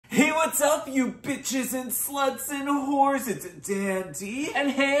what's up, you bitches and sluts and whores? It's Dandy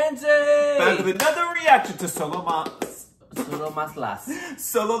and Handy back with another reaction to Solo LAS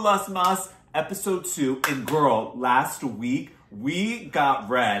MÁS episode 2. And girl, last week we got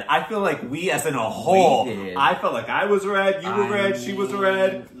red. I feel like we as in a whole. We did. I felt like I was red, you were red, she was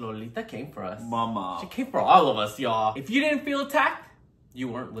red. Lolita came for us. Mama. She came for all of us, y'all. If you didn't feel attacked, you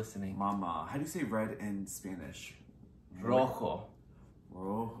weren't listening. Mama. How do you say red in Spanish? Rojo.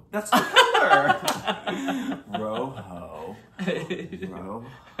 That's the color. Rojo. Rojo.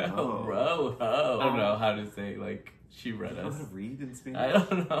 Rojo. I don't know how to say, like, she read us. How to read in Spanish? I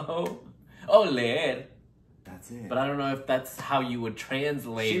don't know. Oh, leer. That's it. But I don't know if that's how you would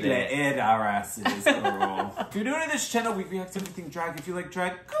translate it. She leer our asses, girl. If you're new to this channel, we react to everything drag. If you like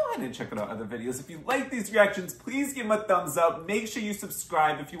drag, go ahead and check out our other videos. If you like these reactions, please give them a thumbs up. Make sure you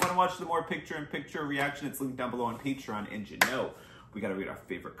subscribe. If you want to watch the more picture-in-picture reaction, it's linked down below on Patreon. And you know, we gotta read our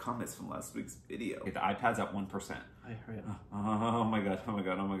favorite comments from last week's video. Okay, the iPad's at 1%. I heard. Oh my god, oh my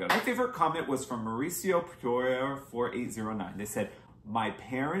god, oh my god. My favorite comment was from Mauricio Prior 4809. They said, my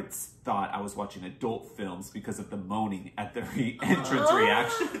parents thought I was watching adult films because of the moaning at the entrance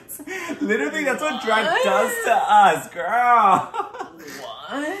reactions. Literally, that's what drag does to us, girl.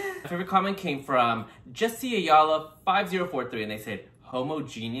 What? My favorite comment came from Jesse Ayala 5043, and they said,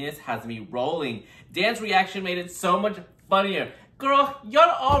 Homogeneous has me rolling. Dan's reaction made it so much funnier. Girl, y'all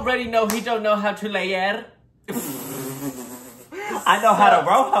already know he don't know how to layer. I know how to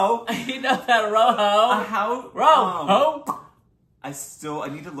rojo. He knows how to rojo. How? Rojo. I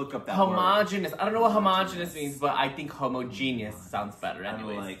need to look up that homogeneous. word. I don't know what homogeneous means, but I think homogeneous sounds better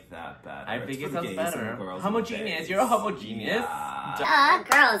anyways. I like that better. I think it sounds better. Homogeneous. You're a homogeneous. Yeah.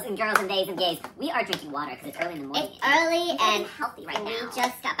 Girls and days and gays, we are drinking water because it's early in the morning. It's early and healthy right now. We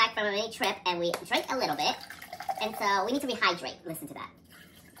just got back from a mini trip and we drank a little bit. And so we need to rehydrate. Listen to that.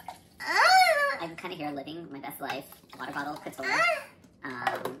 I'm kind of here living my best life. Water bottle, Capítulo.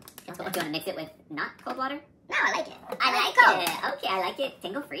 Do you want to mix it with not cold water? No, I like it. I like it. Okay, I like it.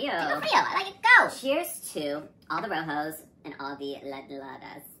 Tengo frio. Tengo frio. I like it. Go. Cheers to all the rojos and all the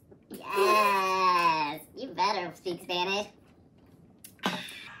ladladas. Yes. You better speak Spanish.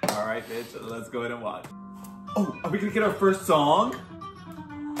 All right, bitch. Let's go ahead and watch. Oh, are we gonna get our first song?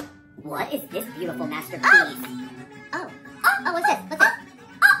 What is this beautiful masterpiece? Oh, what's this? What's this?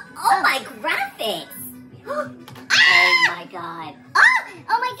 Oh my graphics! Oh my god!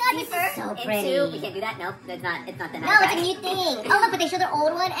 Oh my god, this is so pretty. We can't do that. No, it's not the night. No, it's a new thing. Oh look, but they show their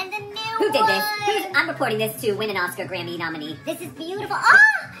old one and the new one. Who did this? I'm reporting this to win an Oscar Grammy nominee. This is beautiful.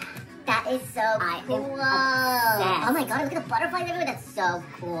 That is so cool. Oh my god, look at the butterflies everywhere. That's so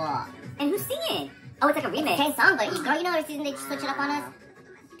cool. And who's singing? Oh, it's like a remix. Same song, but girl, you know every season they switch it up on us.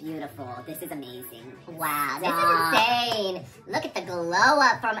 Beautiful. This is amazing. Wow, this is insane. Look at the glow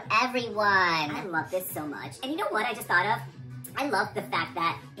up from everyone. I love this so much. And you know what I just thought of? I love the fact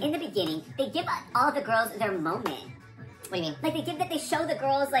that in the beginning, they give all the girls their moment. What do you mean? Like they show the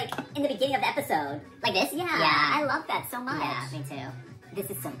girls like in the beginning of the episode. Like this? Yeah. I love that so much. Yeah, me too. This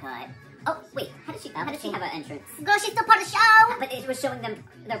is so good. Oh, wait, how did she have an entrance? Girl, she's still part of the show. But it was showing them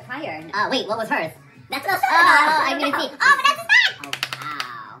their prior. Wait, what was hers? That's what I didn't see. Oh, but that's his back. Oh,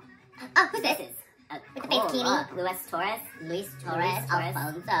 wow. Oh, who's this? With the face bikini. Luis Torres,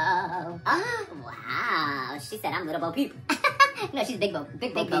 Alfonso. Oh, wow. She said, I'm Little Bo Peep. No, she's Big Bo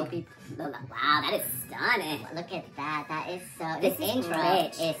Peep. Wow, that is stunning. Look at that. That is so... This intro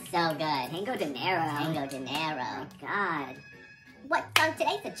is so good. Tango de Nero. Oh, my God. What's on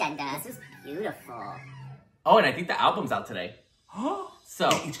today's agenda? This is beautiful. Oh, and I think the album's out today. So,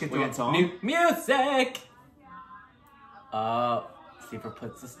 they each get their own song? New music! C-Pher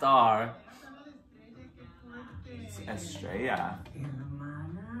puts a star. Estrella.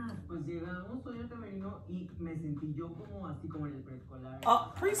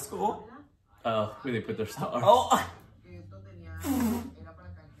 Oh, preschool. Oh, where they put their stars. Oh.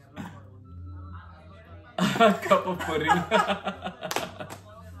 A cup of pudding.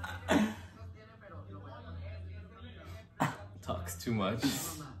 Talks too much.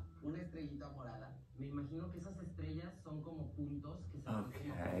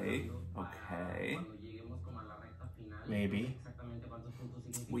 Okay. Maybe.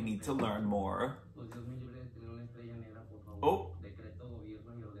 We need to learn more. Oh.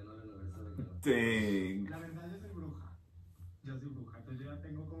 Dang.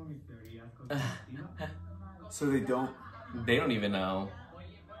 So they don't even know.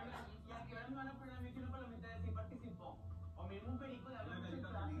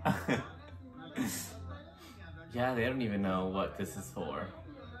 Yeah, they don't even know what this is for.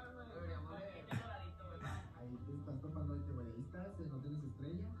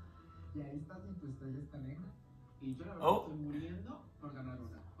 Oh.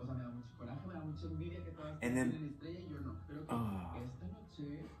 And then,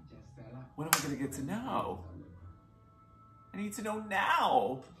 what am I going to get to know? I need to know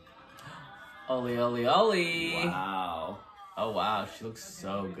now. Oli, Oli, Oli. Wow. Oh, wow. She looks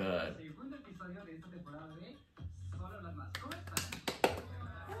so good.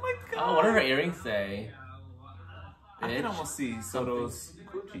 Oh my god. Oh, what do her earrings say? I can almost see Soto's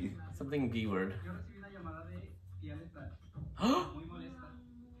coochie. Something B-word.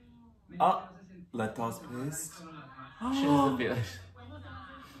 Oh, Leto's pissed. She doesn't feel it.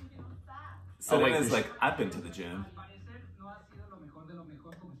 Serena's like, I've been to the gym.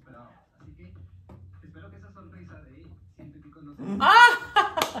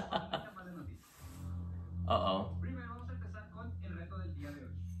 Uh-oh.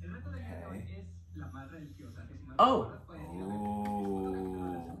 Okay. Oh.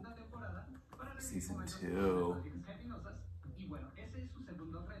 Ooh. Season 2.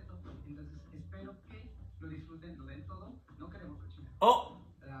 Oh!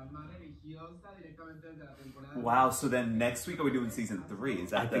 Wow, so then next week are we doing season 3?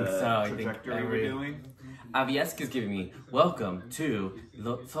 Is that the trajectory we're doing? Avieska's giving me, welcome to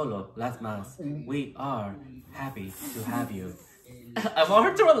Solo Las Más. We are happy to have you. I want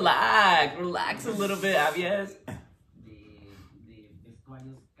her to relax. Relax a little bit, Avies.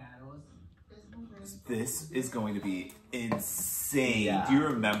 This is going to be insane. Yeah. Do you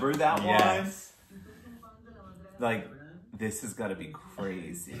remember that Yes. one? Like, this has got to be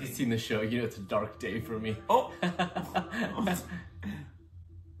crazy. You've seen the show, you know it's a dark day for me. Oh!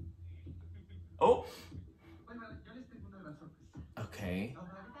 Oh! Okay.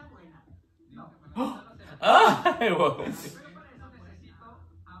 Oh!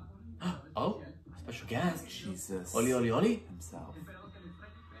 Oh, special guest. Jesus. Oli, Oli, Oli. Himself.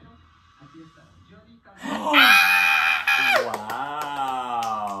 Wow.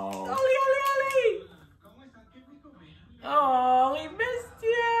 Wow. Oli, Oli, Oli. Oh, we missed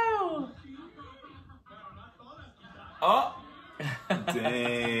you. Oh!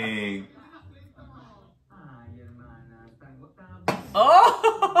 Dang.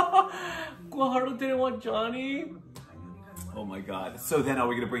 Oh! Gvajardo didn't want Johnny. Oh my god. So then are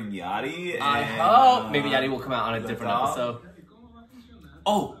we going to bring Yachty? I hope. Maybe Yachty will come out on a different episode.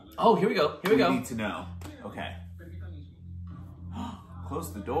 Oh! Oh, here we go. Here we go. We need to know. Okay.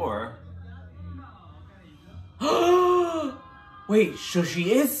 Close the door. Wait, so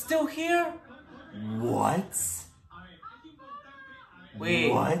she is still here? What?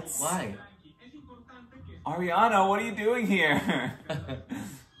 Wait. What? Why? Ariana, what are you doing here?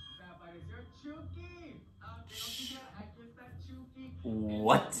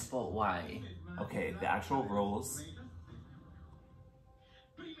 What? But why? Okay, the actual rules.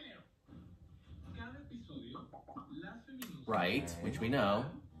 Right, which we know.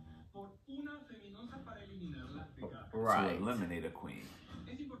 Right. To eliminate a queen.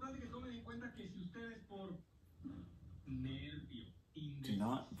 Do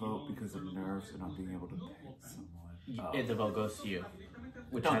not vote because of nerves or not being able to pick someone. Oh. The vote goes to you.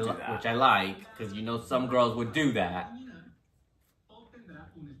 Which Don't I do that. which I like, because you know some girls would do that.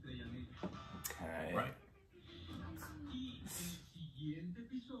 Okay. Right.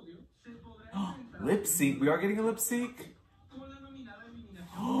 Lip sync. We are getting a lip sync.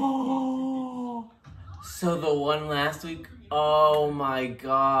 Oh. So the one last week. Oh my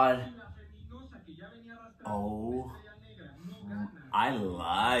god. Oh. I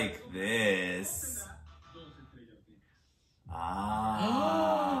like this.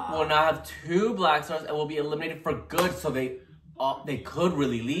 Ah. We'll now have 2 black stars and will be eliminated for good. So they could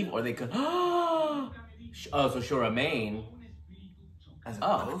really leave, or they could. Oh, so she'll remain As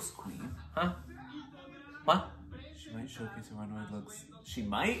a ghost queen. Huh? What? She might showcase her runway looks. She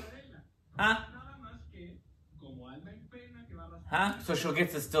might? Huh? Huh? So she'll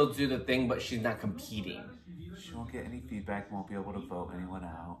get to still do the thing, but she's not competing. She won't get any feedback, won't be able to vote anyone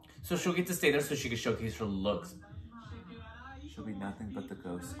out. So she'll get to stay there so she can showcase her looks. She'll be nothing but the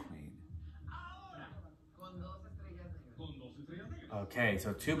ghost queen. Okay,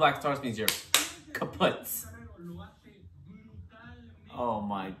 so 2 black stars means you're kaput. Oh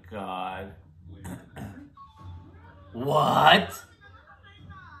my god. What?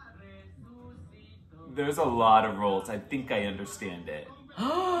 There's a lot of rules. I think I understand it.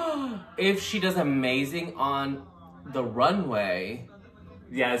 If she does amazing on the runway.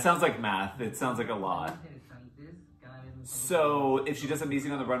 Yeah, it sounds like math. It sounds like a lot. So, if she does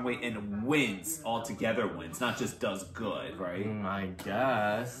amazing on the runway and wins, altogether wins, not just does good, right? I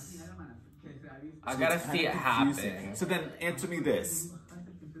guess. I So gotta it's see kinda it confusing. happen. So then, answer me this.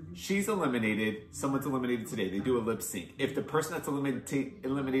 she's eliminated, someone's eliminated today, they do a lip sync. If the person that's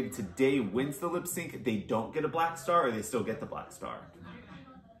eliminated today wins the lip sync, they don't get a black star or they still get the black star?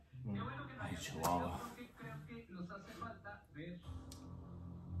 Ay, Chihuahua.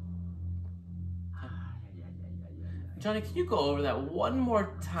 Johnny, can you go over that one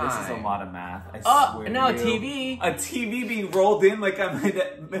more time? This is a lot of math. I swear no, to you. TV. A TV being rolled in like I'm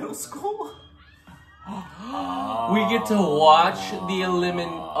in middle school. We get to watch the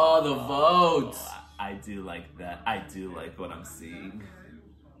the votes. I do like that. I do like what I'm seeing.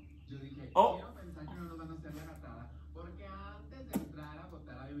 Oh.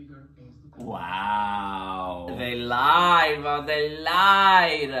 Wow. They lied, bro. They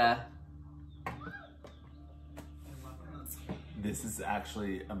lied. This is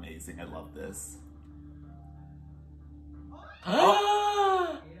actually amazing. I love this.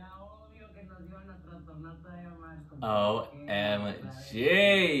 OMG.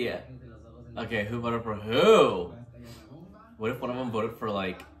 Okay, who voted for who? What if one of them voted for,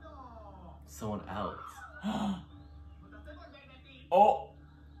 like, someone else? Oh.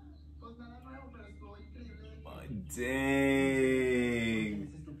 Dang.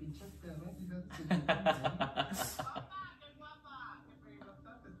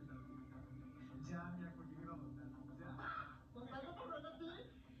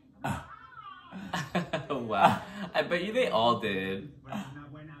 Wow. I bet you they all did.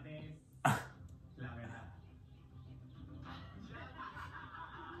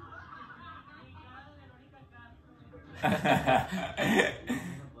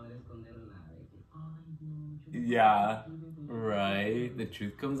 Yeah. Right. The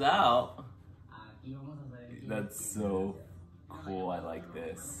truth comes out. That's so cool. I like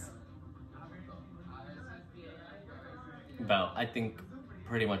this. Well, I think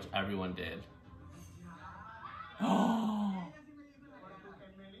pretty much everyone did.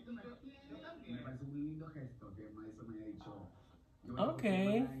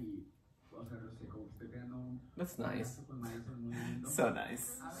 Okay. That's nice. So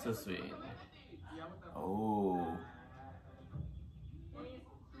nice. So sweet. Oh.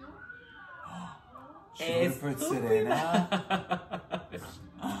 She went for Sirena.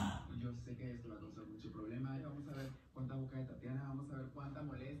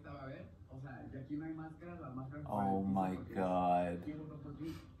 Oh my god.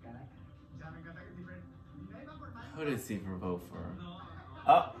 Who did Cpher vote for?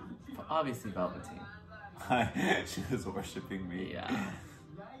 Oh. Obviously Velvetine. She was worshipping me. Yeah.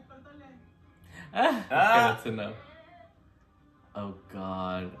 Good to know. Oh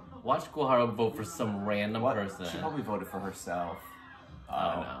god. Watch Gvajardo vote for some random person. She probably voted for herself.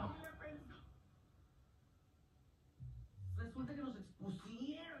 Oh no.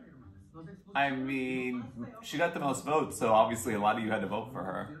 I mean, she got the most votes, so obviously a lot of you had to vote for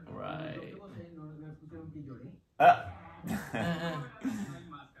her. Right.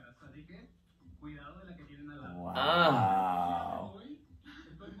 Wow.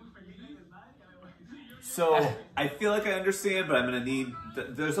 So, I feel like I understand, but I'm going to need...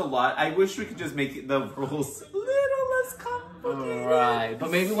 There's a lot. I wish we could just make the rules a little less complicated. Right.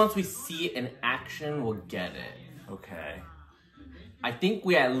 But maybe once we see it in action, we'll get it. Okay. I think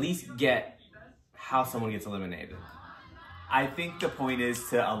we at least get how someone gets eliminated. I think the point is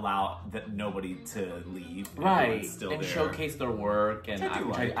to allow nobody to leave. Right. Still and there. Showcase their work, and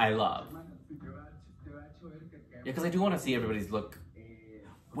I love. Yeah, because I do want to see everybody's look.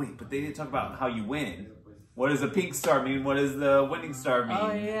 Wait, but they didn't talk about how you win. What does a pink star mean? What does the winning star mean?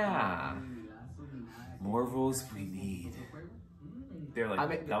 Oh, yeah. More rules we need. They're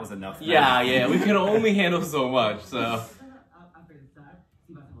like, that was enough. Yeah, yeah. We can only handle so much, so.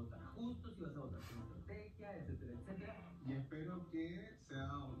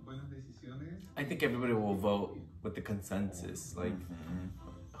 I think everybody will vote with the consensus, like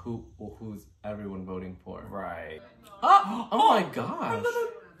who's everyone voting for. Right. Oh my gosh! Her little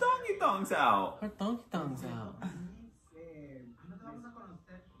doggy thong's out. Her donkey thong's out.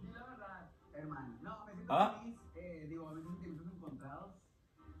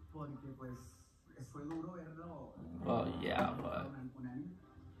 Well, yeah, but.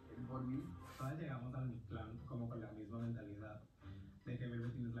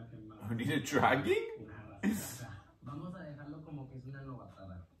 We need a dragging?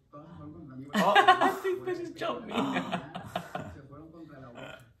 Oh, I think they just jumped me.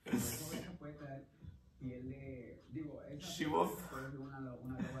 She will.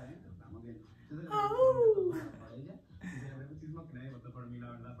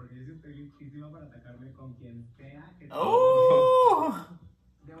 Oh.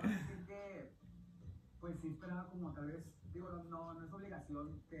 Debo decir que, pues sí esperaba como tal vez, digo, no es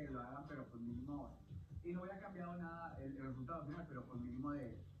obligación que que lo hagan, pero pues mínimo. Y no hubiera cambiado nada el resultado final, pero pues mínimo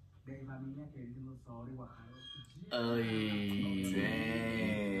de mi familia que dicen sorry, Gvajardo. Ay.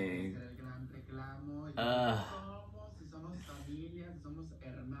 Dang. El gran reclamo. Si somos familias, si somos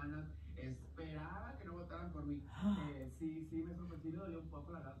hermanas, esperaba que no votaran por mí. Sí, me sorprendió, me dolió un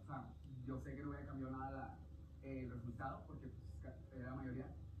poco la verdad. O sea, yo sé que no hubiera cambiado nada el resultado, porque pues, era la mayoría.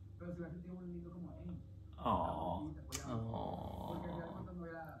 Pero se hubiera sentido muy lindo como, Aww. porque al final de cuentas no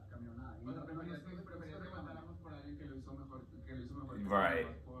hubiera cambiado nada. Y no, pero yo prefería que votáramos por alguien que lo hizo mejor. Right.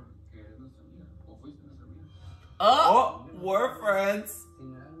 Porque eres nuestra amiga, o fuiste nuestra amiga. Oh, we're friends.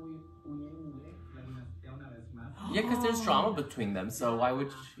 Yeah, because there's drama between them, so why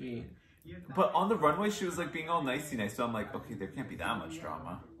would she? But on the runway, she was like being all nicey nice. So I'm like, okay, there can't be that much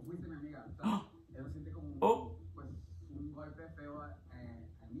drama. Oh.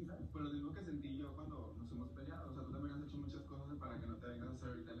 Pues lo mismo que sentí yo cuando nos hemos peleado. O sea, tú también has hecho muchas cosas para que no te vengas a hacer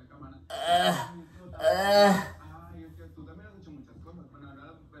ahorita en la cámara. Ay, es que tú también has hecho muchas cosas,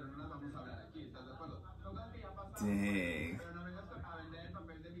 pero no las vamos a hablar aquí, ¿estás de acuerdo? Son cosas que ya pasaron. Dang. Pero no vengas a vender el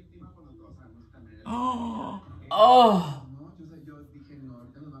papel de víctima cuando todos sabemos que también eres. Oh. No, yo dije, no,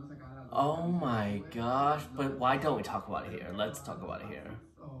 ahorita nos van a sacar a las dos. Oh my gosh! But why don't we talk about it here? Let's talk about it here.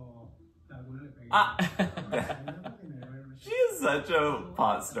 Ah. She is such a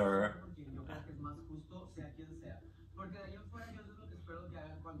pot star.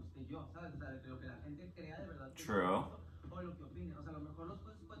 True.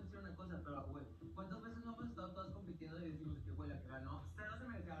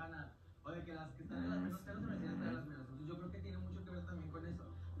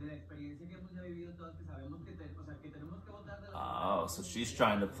 Oh, so she's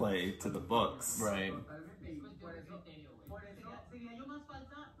trying to play to the books. Right. Sería yo más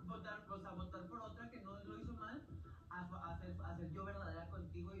falsa votar por otra que no lo hizo mal, hacer yo verdadera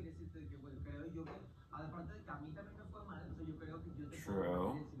contigo y decirte que, bueno, creo yo que, aparte de que a mí también me fue mal, o sea, yo creo que yo te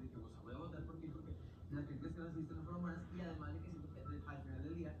puedo decir que, voy a votar por ti porque las críticas que recibiste no fueron buenas y además de que siento que al final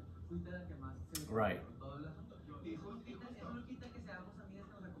del día fuiste la que más se Right. con todo el asunto. Y eso no quita que seamos amigas,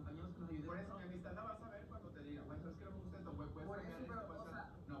 que nos acompañamos, que nos ayudemos. Por eso mi amistad la vas a ver cuando te diga, bueno, es que no me gusta esto, puedes cambiar esto, no, pues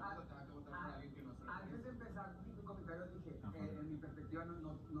te va a votar por alguien que no se lo Antes de empezar mi comentario dije, en mi perspectiva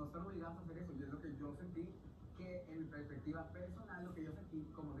no están obligados a hacer eso, y es lo que yo sentí, que en mi perspectiva personal, lo que yo sentí,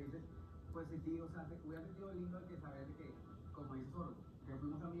 como dices, pues sentí, o sea, hubiera sentido lindo el que saber de que, como dices, que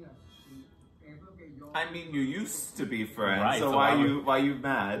fuimos amigas, y es lo que yo... I mean, you used to be friends, Right, so so why you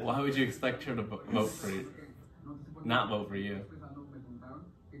mad? Why would you expect her to vote for you? Not vote for you. Me preguntaron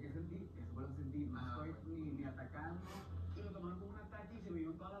que qué sentí, eso fue lo que sentí, no estoy ni atacando, y lo tomaron como un ataque y se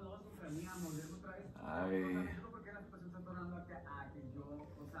vieron todas las dos contra mí a morderme otra vez. Ay. ¿Por qué la situación está tornando a que yo,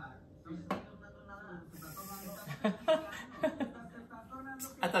 o sea, no se está tornando nada, se está tornando,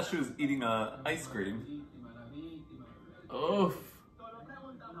 I thought she was eating ice cream. Oof. Solo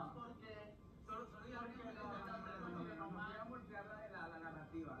preguntamos porque solo digamos que no voy a voltear la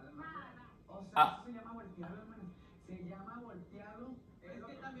narrativa. O sea, eso se llama voltearlo, hermano. Se llama voltearlo. Es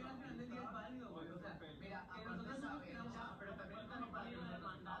que también al final del día es válido, güey. O sea, mira, que nosotros no queremos, pero también estamos para que nos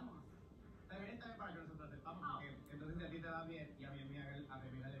demandamos. También está bien para que nosotros sepamos, porque entonces si a ti te va bien y a mi amiga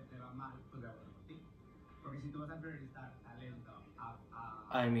le va mal, pues voy a votar por ti. Porque si tú vas a priorizar talento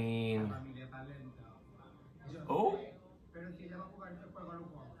I mean. la familia talento. Oh, Pero si ella va a jugar este juego, lo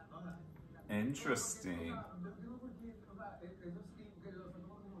juego. interesting. Eso sí, que los otros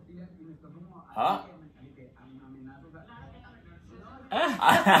como tiran y me está como Ah. amenazas.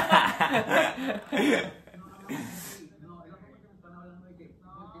 No, es lo que me están hablando de que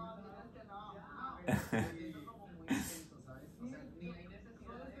como muy intenso, ¿sabes? O sea, ni hay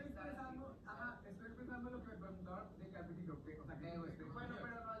necesidad de estar así. Estoy pensando lo que me preguntaban de que al principio, o sea, que bueno,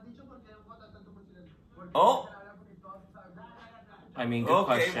 pero no has dicho por qué votas tanto por Sirena. Oh. I mean, good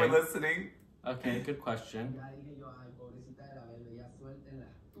Okay, we're question. listening. Okay, good question. Ya dije yo, ay, pobrecita de la Velve, ya suéltenla.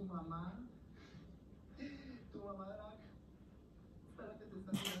 Tu mamá Draga, espérate, te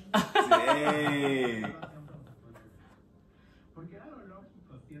está tirando. Dang. Porque era lo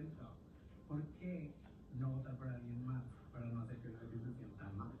lógico, siento. ¿Por qué no votar por alguien más para no hacer que alguien se sienta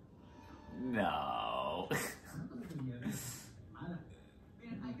mal? No. Miren,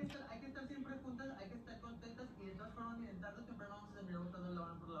 hay que estar siempre juntas, hay que estar contentas y de todas formas, miren, tarde o temprano vamos a terminar votando la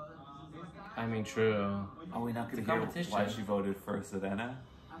una por la otra. I mean, true. Are we not going It's to a hear competition. why she voted for Sirena?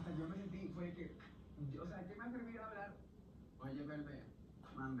 Hasta yo me sentí, fue que, o sea, ¿qué me ha servido hablar? Oye, Velve,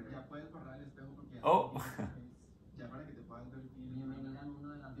 mande, ya puedes borrar el espejo porque ya... Oh. Ya para que te puedas ver bien. Bienvenida al mundo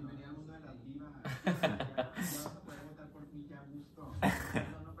de las Bienvenida al mundo de las divas. Ya vas a poder votar por mí, ya a gusto.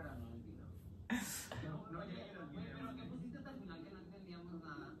 No, pero no entiendo. No llegué a los videos. Pero ¿qué pusiste hasta el final que no entendíamos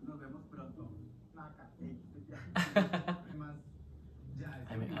nada?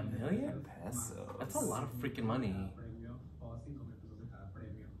 pesos. That's a lot of freaking money.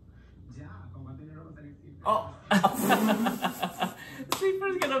 Oh.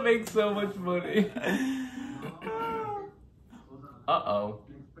 Cpher's gonna make so much money. Uh-oh.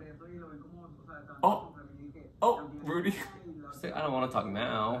 Oh. Oh, Rudy. She's like, I don't want to talk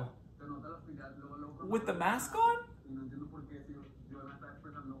now. With the mask on?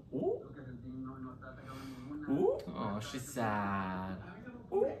 Ooh. Ooh. Oh, she's sad.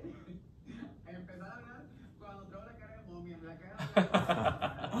 Ooh.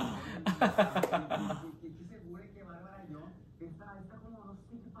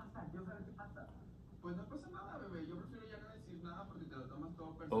 Pues no pasa nada, bebé. Yo prefiero ya no decir nada porque te lo tomas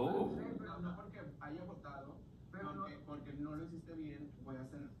todo personal. Oh. No porque haya votado, pero porque no lo hiciste bien, no voy a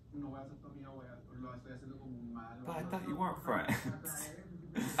hacer tu amiga, lo estoy haciendo como un mal. But I thought you weren't friends.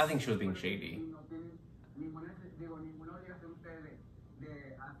 I think she was being shady. Ninguna obligación ustedes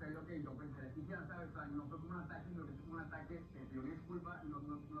de hacer lo que yo pensé. Quisiera saber, o sea, no fue como un ataque, sino que fue un ataque, te pido disculpas, no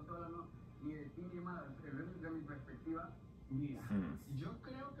estoy hablando ni de ti ni de más, de mi perspectiva. Mira, yo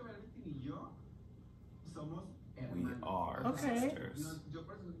creo que Velvetine y yo somos We hermanos. are Okay. sisters.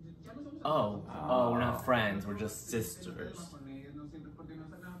 Ya no somos Oh, hermanos. oh, we're not friends. We're just sisters. No siempre, porque no es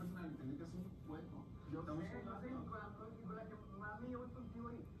nada personal, entienden que es un juego. Yo también, con la que más me llevo contigo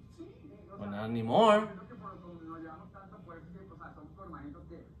y sí, Well, not anymore. creo que por como nos llevamos tanto, por eso que, o sea, somos hermanitos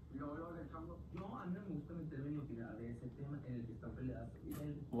que luego le echamos. No, a mí no me gusta meterme en opinar de ese tema en el que están peleadas.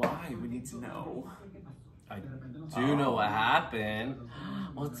 Why? We need to know. I do know what happened.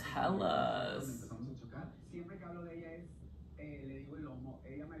 Well, tell us. Siempre que hablo de ella le digo el lomo.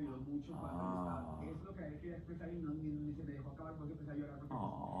 Ella me ayudó mucho cuando estaba. Es lo que él quería expresar y ni se me dejó acabar porque empecé a llorar.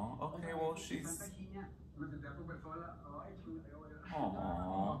 Aww. Okay, well, she's. Tanta chiña, me sentía súper sola. Ay, chinga, yo voy a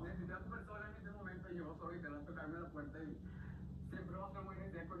Aww. me sentía súper sola en ese momento y llegó solo y te la tocarme la puerta y siempre va a estar muy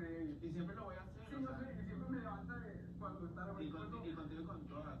gentil con ella y siempre lo voy a hacer. sí, no sé, y siempre me levanta cuando está Y contigo con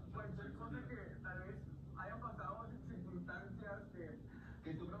todas. cualquier cosa que tal vez haya pasado circunstancias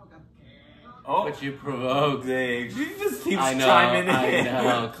que tú provocas. Oh, But you provoked. dang. She just keeps I know, chiming in. I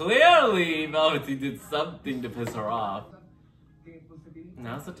know. Clearly, Velvetine did something to piss her off.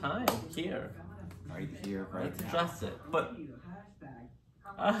 Now's the time. Here. Right here, right Let's now. address it. But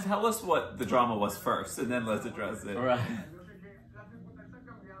tell us what the drama was first, and then let's address it. All right.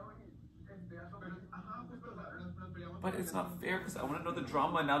 But it's not fair because I want to know the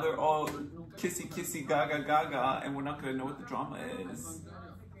drama. Now they're all kissy, kissy, gaga, gaga, and we're not going to know what the drama is.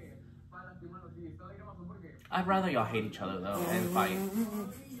 I'd rather y'all hate each other though and fight.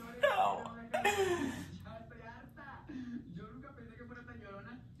 No.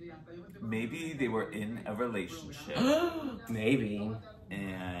 Maybe they were in a relationship. Maybe.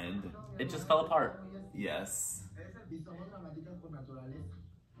 And It just fell apart. yes.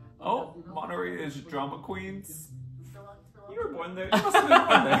 Oh, Monterey is drama queens. You were born there. You must have been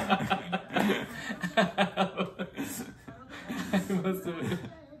born there. I must have been.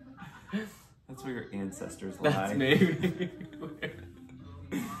 That's where your ancestors lie. That's maybe.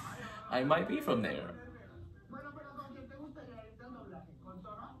 I might be from there.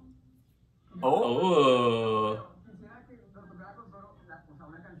 Oh.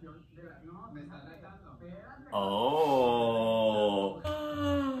 Oh.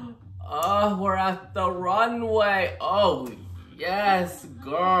 Oh. Oh, we're at the runway. Oh, yes,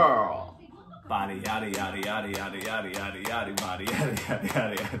 girl. Body yada yada yada yada yada yada yada body yada yada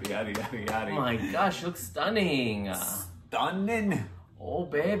yada yada yada yada yada. Oh my gosh, she looks stunning. Stunning. Oh,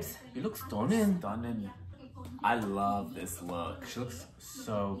 babes, you look stunning. Stunning. I love this look. She looks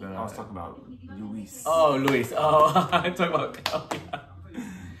so good. I was talking about Luis. Oh, Luis. Oh, I'm talking about. Oh, yeah.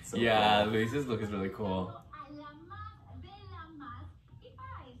 So Yeah, cool. Luis's look is really cool.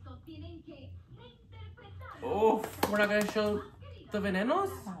 Oh. We're not gonna show the venenos?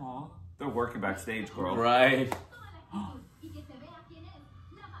 Aw. They're working backstage, girl. Right.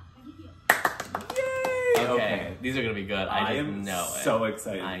 Yay! Okay, these are gonna be good. I am just know it. so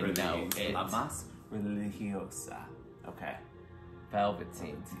excited I for know these. it. La más religiosa. Okay.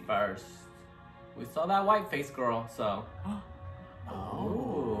 Velvetine first. We saw that white face girl, so.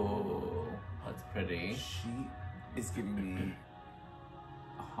 Oh. That's pretty. She is giving me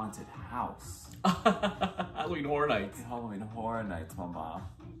a haunted house. Halloween Horror Nights. Halloween Horror Nights, mama.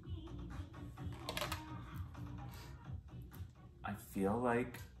 I feel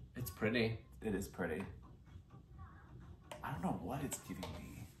like It's pretty. it is pretty. I don't know what it's giving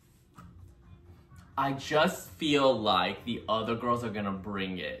me. I just feel like the other girls are gonna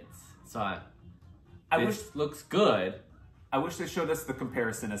bring it. So I this wish looks good. I wish they showed us the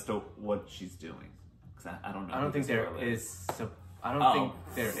comparison as to what she's doing. Because I don't know. I don't who think this there girl is I don't think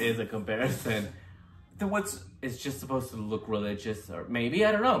there is a comparison. Then what's... It's just supposed to look religious, or maybe,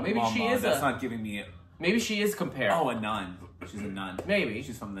 I don't know. Maybe she is That's not giving me... Maybe she is compared. Oh, a nun. She's a nun. Maybe.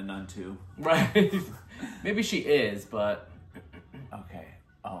 She's from the Nun too. Right. Maybe she is, but... Okay.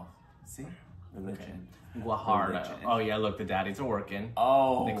 Oh, see? Religion. Gvajardo. Oh yeah, look, the daddies are working.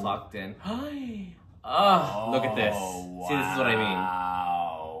 Oh. They clocked in. Oh, look at this. Wow. See, this is what I mean.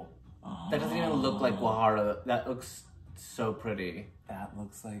 Wow. That doesn't even look like Gvajardo. That looks so pretty. That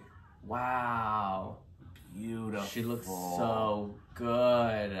looks like Wow. beautiful. She looks so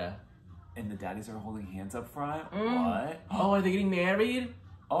good. And the daddies are holding hands up front? What? Oh, are they getting married?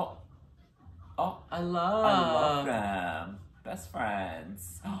 Oh. Oh. I love. I love them. Best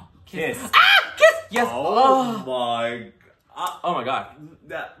friends. Kiss. Ah! Kiss! Yes! Oh my... Oh my god.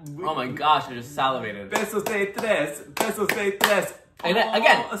 Oh my gosh, I just salivated. Besos de tres. Besos de tres. And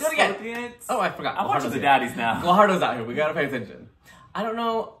again, do it again. Oh, I forgot. I'm watching the daddies now. Gvajardo's out here. We gotta pay attention. I don't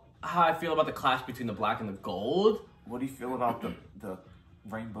know how I feel about the clash between the black and the gold. What do you feel about the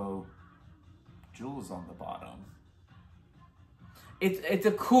rainbow jewels on the bottom? It's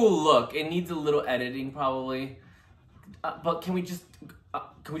a cool look. It needs a little editing probably. But can we just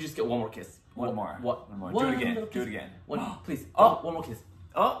get one more kiss? One more. What? One more. One Do it again. little Do it kiss. again. One, please. Oh. One more kiss.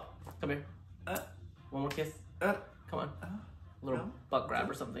 Oh. Come here. One more kiss. Come on. A little No. butt grab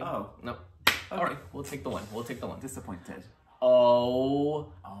or something. Oh. No. All right. We'll take the one. We'll take the one. Disappointed. Oh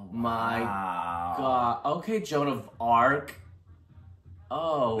my Wow. god. Okay, Joan of Arc.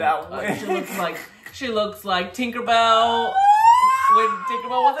 Oh. That way. She looks like Tinkerbell when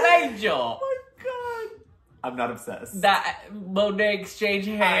Tinkerbell was an angel. Oh my god. I'm not obsessed. That Monet Exchange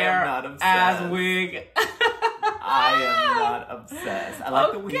hair I am not obsessed. as wig. I am not obsessed. I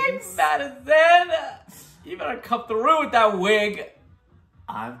like the Okay, wings. Madison. You better come through with that wig.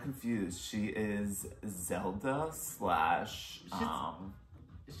 I'm confused. She is Zelda slash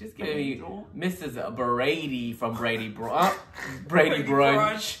She's giving me Angel? Mrs. Brady from Brady Brunch. Brady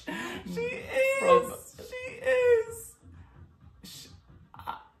Brunch. She is. She is.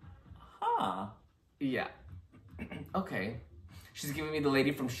 Huh. Yeah. Okay. She's giving me the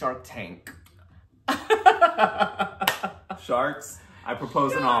lady from Shark Tank. Sharks, I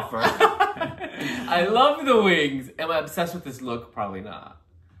propose an offer. I love the wings. Am I obsessed with this look? Probably not.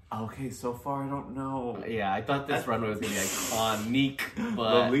 Okay, so far I don't know. Yeah, I thought this runway was gonna be iconic,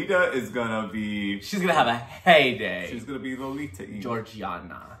 but Lolita is gonna be. she's gonna have a heyday. She's gonna be Lolita.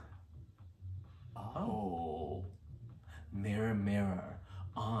 Georgiana. Oh. Mirror, mirror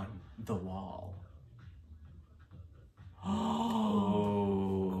on the wall.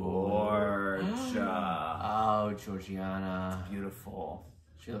 Gorgeous. Oh, Georgiana. Beautiful.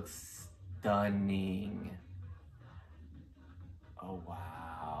 She looks stunning. Oh,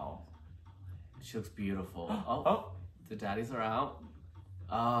 wow. She looks beautiful. Oh. The daddies are out.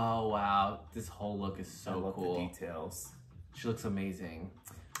 Oh, wow. This whole look is I so love cool. the details. She looks amazing.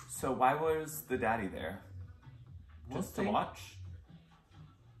 So why was the daddy there? Just to see. watch?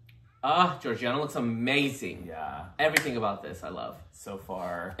 Georgiana looks amazing. Yeah. Everything about this I love. So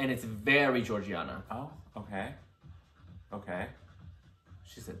far. And it's very Georgiana. Oh, okay. Okay.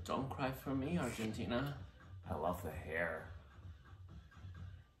 She said, "Don't cry for me, Argentina." I love the hair.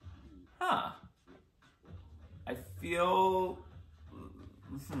 Huh. I feel...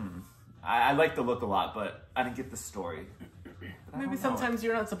 I like the look a lot, but I didn't get the story. Maybe sometimes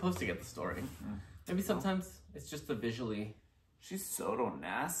you're not supposed to get the story. Maybe sometimes it's just the visually. She's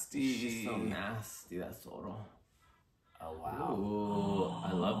Soronasty. She's so nasty, that Soro. Oh, wow. Ooh,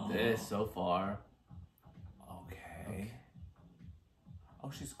 I love this so far. Okay. Oh,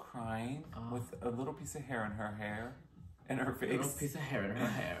 she's crying with a little piece of hair in her hair. In her face. A little piece of hair in her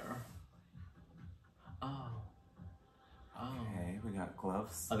hair. Oh. Okay, we got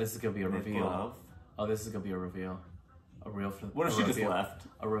gloves. Oh, this is gonna be a reveal. Glove. Oh, this is gonna be a reveal. A real for. What if a she just reveal. left?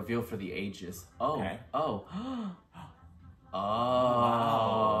 A reveal for the ages. Oh. Okay. Oh. Oh.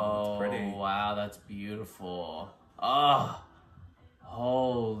 Wow, that's pretty. Wow, that's beautiful. Oh.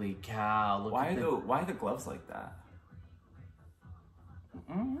 Holy cow! Look Why at are the gloves like that?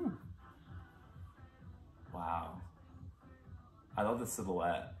 Wow. I love the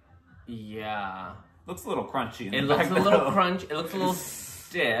silhouette. Yeah. Looks a little crunchy in It the looks back, a little though. crunch. It looks a little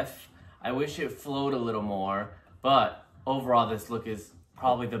stiff. I wish it flowed a little more, but overall, this look is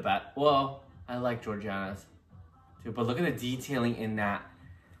probably the best. Well, I like Georgiana's too, but look at the detailing in that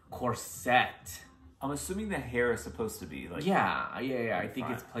corset. I'm assuming the hair is supposed to be like... Yeah. I think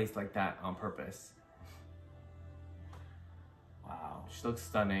front. it's placed like that on purpose. Wow. She looks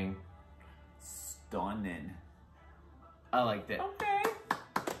stunning. Stunning. I liked it. Okay.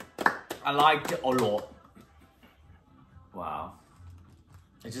 I liked it a lot. Wow.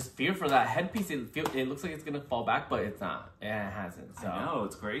 I just fear for that headpiece. It looks like it's gonna fall back, but it's not. Yeah, it hasn't. So I know,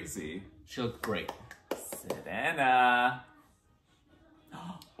 it's crazy. She looks great. Sirena.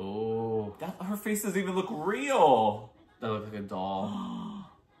 Oh, Her face doesn't even look real. that looks like a doll.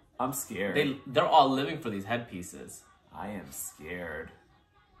 I'm scared. They're all living for these headpieces. I am scared.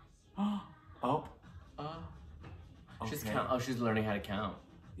 Oh. She's Okay. count. Oh, she's learning how to count.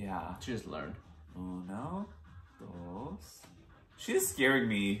 Yeah. She just learned. Uno, dos. She is scaring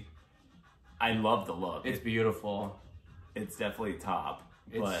me. I love the look. It's beautiful. It's definitely top.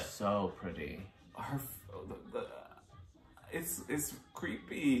 It's but so pretty. her, it's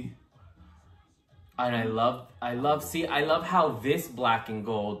creepy. And I love how this black and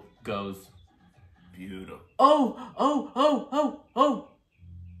gold goes. Beautiful. Oh.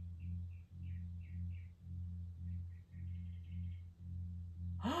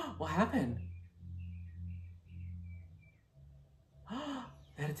 What happened?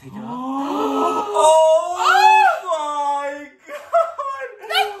 They had to take it off. Oh my god!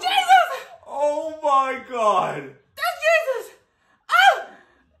 That's Jesus! Oh my god! That's Jesus!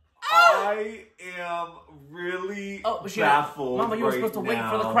 I am really baffled. Mama, you were right supposed to wait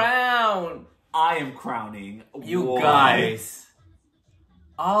for the now. crown. I am crowning. You What? guys.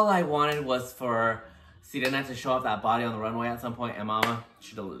 All I wanted was for Sirena to show off that body on the runway at some point, and Mama,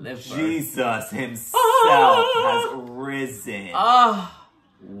 she delivered. Jesus himself has risen.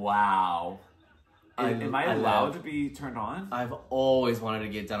 Wow. Am I allowed to be turned on? I've always wanted to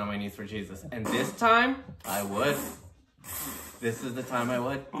get down on my knees for Jesus, and this time, I would. This is the time I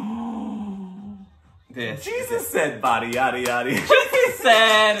would. Jesus said body yada yada. Jesus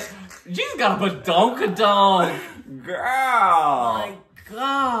said, Jesus got a badonkadonk. Girl. My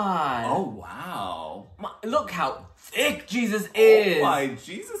God. Oh, wow. Look how thick Jesus is. Oh my,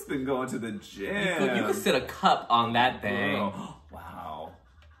 Jesus been going to the gym. You could sit a cup on that thing. Girl. Wow.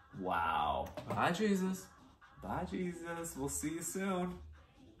 Wow. Bye, Jesus. Bye, Jesus. We'll see you soon.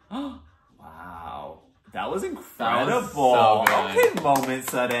 Wow. That was incredible. so good. Okay, moment,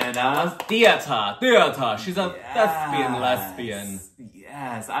 Sirena. That was theater. She's a lesbian.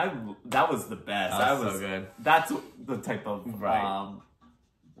 Yes, that was the best. That was so good. That's the type of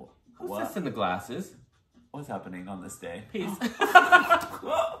Who's this in the glasses? What's happening on this day? Peace.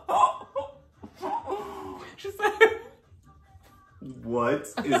 She said, what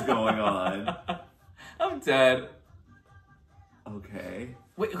is going on? I'm dead. Okay.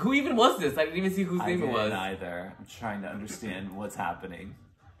 Wait, who even was this? I didn't even see whose name it was. Either. I'm trying to understand what's happening.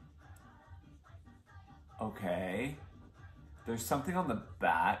 Okay. There's something on the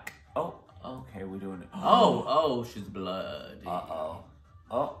back. Oh, okay, we're doing it. Oh, she's bloody. Uh-oh.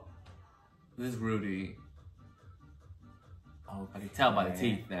 Oh. This is Rudy. Oh, I can tell by the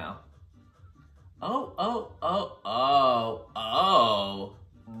teeth now. Oh.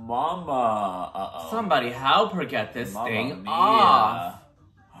 Mama. Uh-oh. Somebody help her get this Mamma thing mia. off.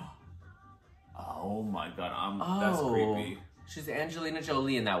 Oh my god, that's creepy. She's Angelina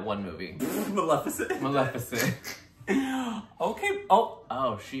Jolie in that one movie. Maleficent. Okay.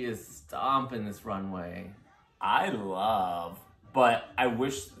 Oh, she is stomping this runway. But I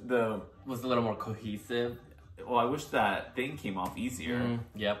wish Was a little more cohesive. I wish that thing came off easier.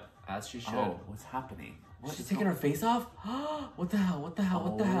 Yep, as she should. Oh, what's happening? She's taking her face off? What the hell?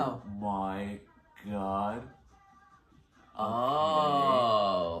 Oh my god.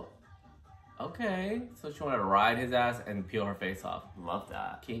 Oh. Okay. So she wanted to ride his ass and peel her face off. Love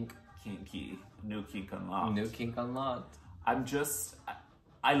that. Kink. Kinky. New kink unlocked. New kink unlocked. I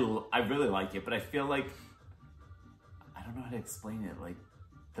really like it, but I feel like, I don't know how to explain it. Like,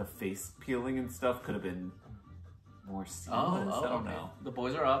 the face peeling and stuff could have been more seamless. I don't know. The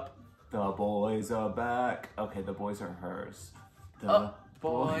boys are up. The boys are back. Okay, the boys are hers. The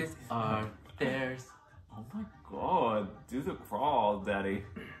boys are theirs. Oh my god. Do the crawl, daddy.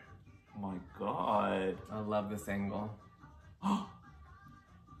 Oh my god. I love this angle.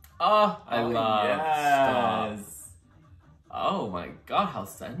 I love yes. stuff. Oh my god, how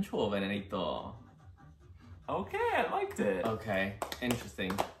sensual, Benedito. Okay, I liked it. Okay,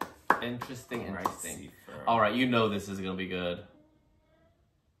 interesting. Interesting. Right, C-Pher. Alright, you know this is gonna be good.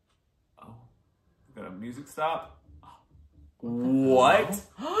 Oh, we got a music stop. What? That's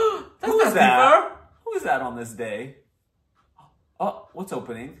Who is that? Who is that on this day? Oh, what's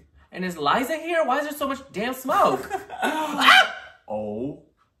opening? And is Liza here? Why is there so much damn smoke? Oh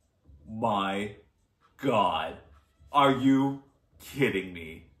my god. Are you kidding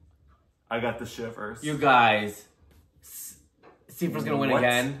me? I got the shivers. You guys. Cpher's gonna win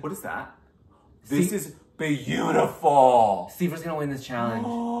again. What is that? This is beautiful. Cpher's gonna win this challenge.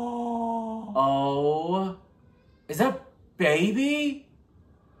 Oh. Oh. Is that baby?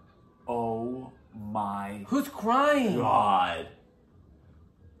 Oh my Who's crying? God.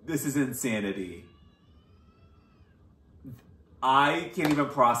 This is insanity. I can't even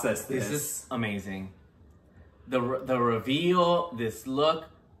process this. This is amazing. The reveal, this look,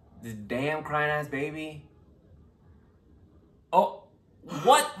 this damn crying ass baby. Oh,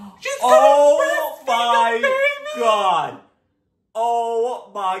 what? She's Oh my God.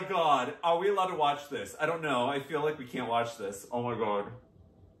 Oh my God. Are we allowed to watch this? I don't know. I feel like we can't watch this. Oh my God.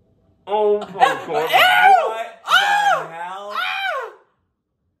 Oh my God. What the hell?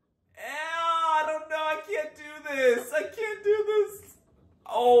 I don't know. I can't do this. I can't do this.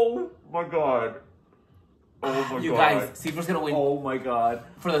 Oh my God. Oh my God. You guys, Cpher's gonna win. Oh my God.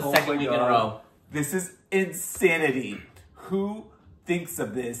 For the second week in a row. This is insanity. Who thinks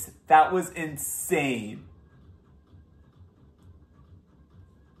of this? That was insane.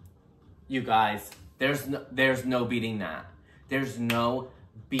 You guys, there's no beating that. There's no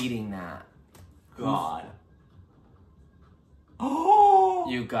beating that. God. Oh.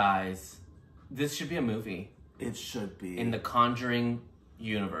 You guys, this should be a movie. It should be. In the Conjuring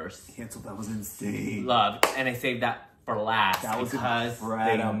universe. Cancel, that was insane. Loved. And I saved that for last That was because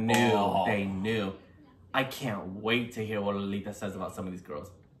incredible. they knew. I can't wait to hear what Lolita says about some of these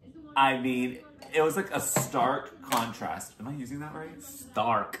girls. I mean, it was like a stark contrast. Am I using that right?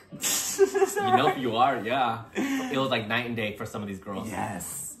 Stark. You know you are, yeah. It was like night and day for some of these girls.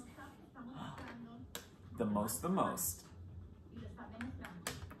 Yes. The most.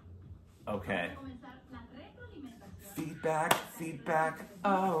 Okay. Feedback.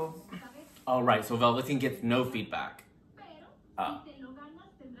 Oh. All right, so Velvetine gets no feedback.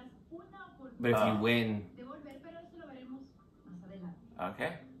 But if you win...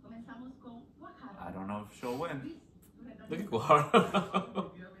 Okay. I don't know if she'll win. Look at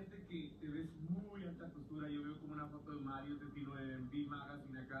Gvajardo. Obviamente que te ves muy alta costura. Yo veo como una foto de Mario, te tiro en B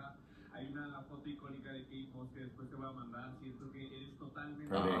Magazine acá. Hay una foto icónica de Kate Moss que después te voy a mandar. Siento que eres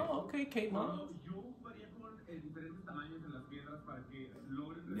totalmente... Oh, okay, Kate Moss. Yo jugaría con diferentes tamaños en las piedras para que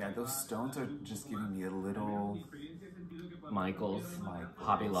logren... Yeah, those stones are just giving me a little... Michael's.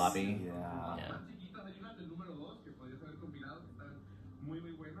 Hobby Lobby. Yeah. Hay una del número 2 que podrías haber combinado que están muy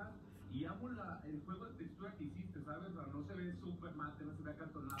buenas. Y amo el juego de textura que hiciste, ¿sabes? O sea, no se ve súper mate, no se ve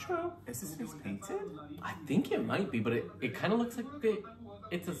acartonado. True. Is this face painted? I think it might be, but it kind of looks like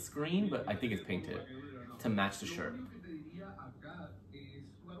it's a screen, but I think it's painted to match the shirt.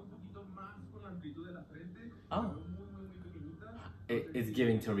 Oh. It's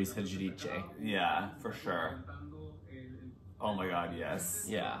giving Teresa Giudice. Yeah, for sure. Oh my God, yes.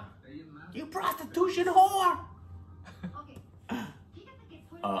 Yeah. You prostitution whore!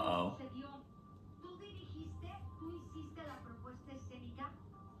 Uh-oh.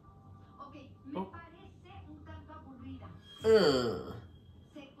 Ugh.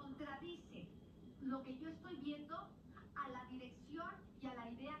 Se contradice lo que yo estoy viendo a la dirección y a la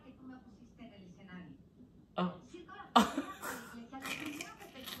idea que tú me pusiste en el escenario. Oh. Siento la iglesia, lo primero que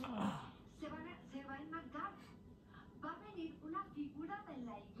pensó se va a enmarcar. Va a venir una figura de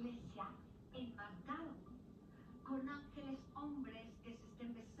la iglesia enmarcado con ángeles hombres que se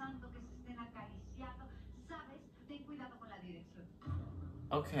estén besando, que se estén acariciando. ¿Sabes? Ten cuidado con la dirección.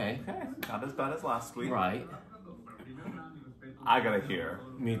 Okay. Okay, not as bad as last week. Right. I gotta hear.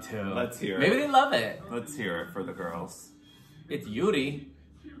 Me too. Let's hear Maybe it. they love it. Let's hear it for the girls. It's Yuri.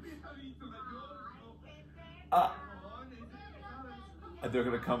 They're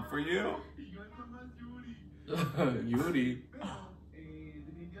gonna come for you? Yuri.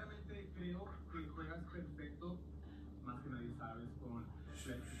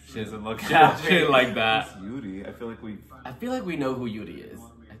 She doesn't look Yeah, happy. she didn't like that. It's Yuri. I feel like we know who Yuri is.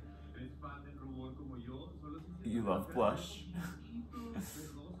 You love blush.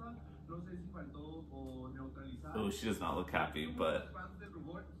 Oh, she does not look happy, but...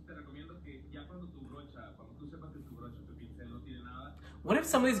 What if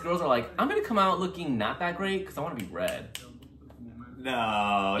some of these girls are like, I'm gonna come out looking not that great because I want to be red?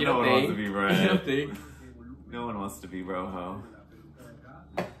 No, You no don't one think? wants to be red. You don't think? No one wants to be Rojo.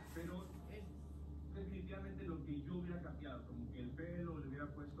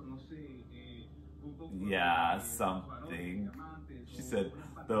 Yeah, something. She said,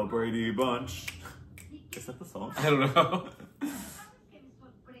 the Brady Bunch. Is that the song? I don't know.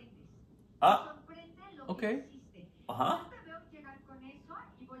 Okay. Uh-huh.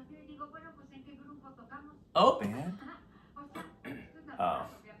 Oh. Band? Oh.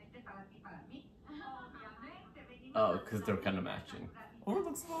 Oh, because they're kind of matching. Oh, it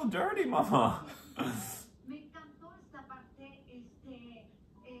looks a little dirty, Mama.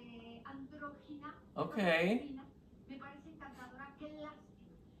 Okay.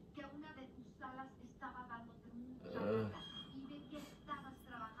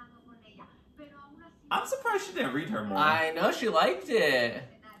 I'm surprised she didn't read her more. I know, she liked it.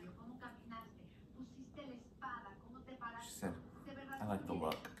 She said, I like the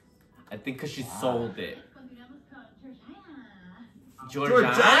look. I think because she sold it.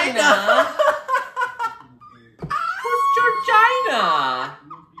 Georgiana! Georgiana? Who's Georgiana?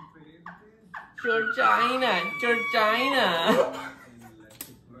 Georgiana, Georgiana.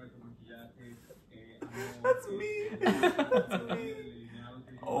 That's me. That's me.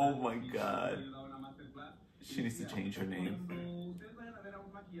 Oh my god. She needs to change her name.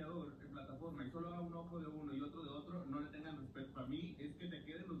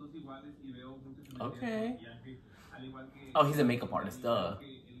 Okay. Oh, he's a makeup artist, duh.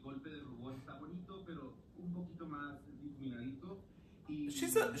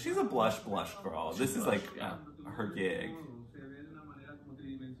 She's a blush girl. This is like her gig.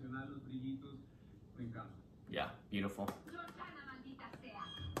 Yeah, beautiful.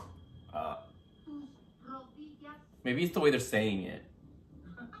 Maybe it's the way they're saying it.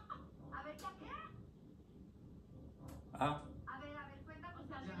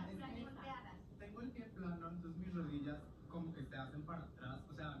 Tengo el pie plano, entonces mis rodillas como que se hacen para atrás,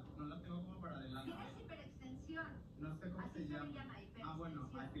 o sea, no las tengo como para adelante. Tienes hiperextensión. No sé cómo se llama. Ah, bueno,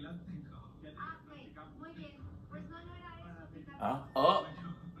 aquí las tengo. Ok, muy bien. Pues no era eso, fíjate. Oh.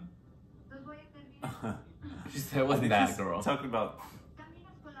 Entonces voy a terminar. She said it wasn't that girl. Talking about.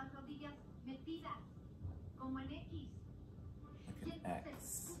 Caminas con las rodillas metidas, como en X. Y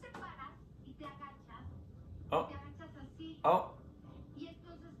entonces tú te paras y te agachas. Oh. Te agachas así. Oh. Y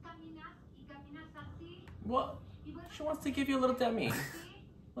entonces caminas y caminas así. What? She wants to give you a little Demi.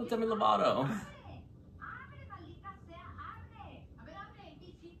 Little Demi Lovato. Abre, maldita sea, abre. A ver, abre.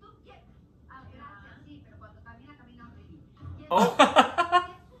 Y si tú quieres. Ah, gracias, sí, pero cuando camina, camina horrible. Oh. ¿Qué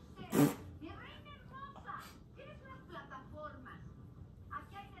sucede? Mi reina hermosa, tienes unas plataformas.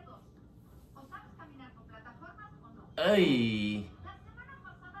 Aquí hay de dos. O sabes caminar con plataformas o no. Ay. La semana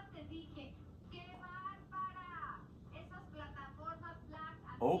pasada te dije, qué bárbara. Esas plataformas black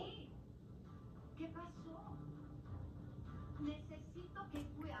así. Oh. ¿Qué pasó? Necesito que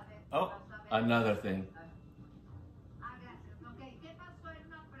fui a ver. Oh. Another thing. Ah, gracias. Ok, ¿qué pasó? Era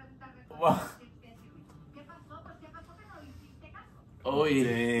una pregunta Wow. retórica. ¿Qué pasó? Pues, ¿qué pasó que no hiciste caso? Oy.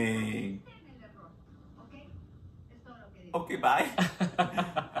 Dang. Estuviste en el error, ¿ok? Es todo lo que digo. Okay, bye.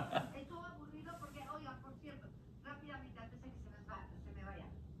 Estuvo aburrido porque, oiga, por cierto, rápidamente, antes de que se me vaya,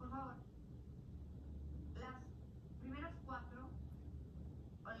 por favor, las primeras 4,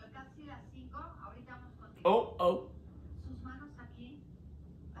 o casi las 5, ahorita vamos contigo. Oh, oh. Sus manos aquí,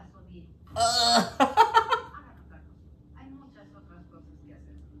 las odié. Uh. Hagan otra cosa. Hay muchas otras cosas que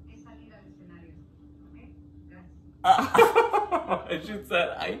hacer, que salir al escenario, ¿ok? Gracias. She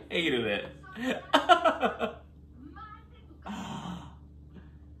said, I hated it. Más de tu cabeza.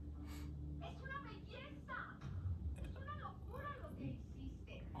 Es una belleza. Es una locura lo que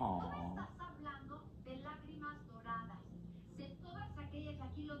hiciste. No me estás hablando de lágrimas doradas, de todas aquellas,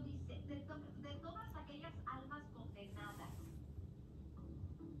 aquí lo dice, de todas aquellas almas condenadas.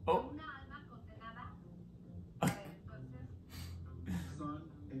 Oh. Una alma condenada. A ver, entonces, Son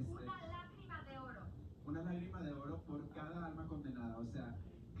una lágrima de oro. una lágrima de oro por cada alma condenada, o sea,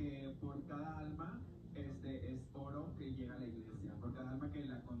 que por cada alma es oro que llega a la iglesia, por cada alma que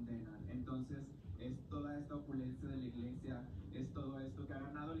la condenan. Entonces, es toda esta opulencia de la iglesia, es todo esto que ha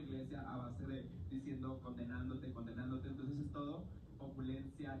ganado la iglesia a base de diciendo condenándote, entonces es todo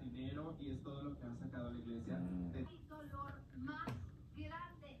opulencia, dinero, y es todo lo que ha sacado la iglesia. Hay dolor más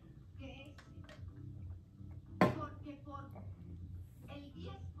grande que ese. Porque por el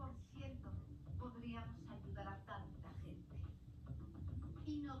 10% podríamos ayudar a tanta gente.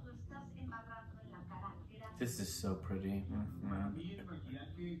 Y nos lo estás embarrando en la cara. Gracias. This is so pretty. Para mí el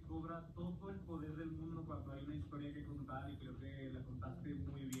maquillaje cobra todo el poder del mundo cuando hay una historia que contar, y creo que la contaste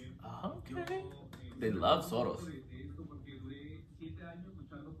muy bien. Okay. They love Soros. Esto porque duré 7 años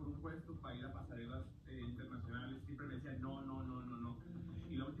luchando por un puesto para ir a pasarelas internacionales. Siempre me decían no.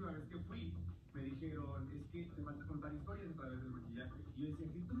 Y la última vez que fui, me dijeron, es que te vas a contar historias a través del maquillaje. Y yo decía,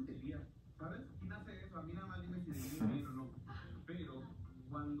 ¿qué tontería? ¿Sabes? ¿Quién hace eso? A mí nada más dime si de bien o no. Pero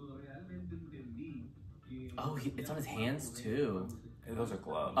cuando realmente entendí que... Oh, it's on his hands too. Those are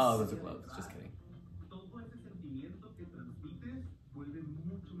gloves. Oh, those are gloves. Just kidding. Todo ese sentimiento que transmites vuelve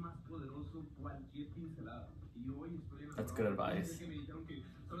mucho más poderoso cualquier pincelada. Y hoy estoy en el That's good advice. que me dijeron que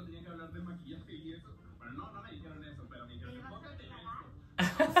solo tenía que hablar de maquillaje y eso. Bueno, no me dijeron eso, pero me dijeron, enfócate en esto.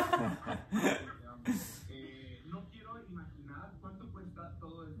 No quiero imaginar cuánto cuesta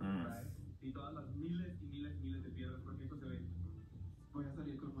todo esto que traes y todas las miles de piedras, porque esto se ve. Voy a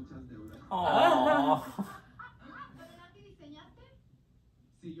salir con muchas deudas. Aww.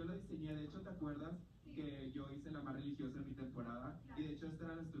 niña, de hecho, ¿te acuerdas que yo hice la más religiosa en mi temporada? Y de hecho, esta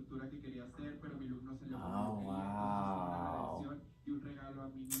era la estructura que quería hacer, pero mi look no se le Oh, ocurrió. wow. Entonces, hice una versión y un regalo a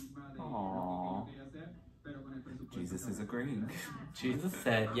mí misma de lo que yo quería hacer, pero con el presupuesto. Jesus is agreeing. Jesus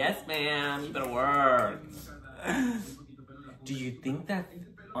said, yes, ma'am, you better work. Do you think that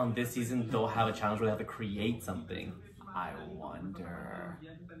on this season they'll have a challenge where they have to create something? I wonder.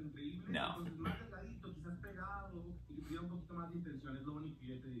 No.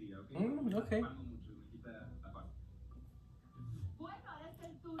 Okay.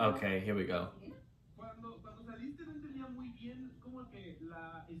 Okay, here we go. Cuando saliste no entendía muy bien como que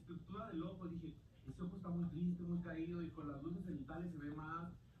la estructura del ojo, dije, ese ojo está muy triste, muy caído y con las luces cenitales se ve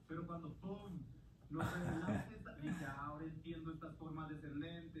más, pero cuando ¡pum! Lo revelaste, dije, ahora entiendo estas formas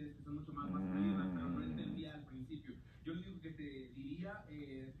descendentes que son mucho más masculinas, pero no entendía al principio. Yo lo único que te diría,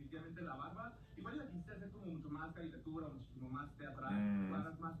 definitivamente la barba, igual la quisiste hacer como mucho más caricatura, muchísimo más teatral,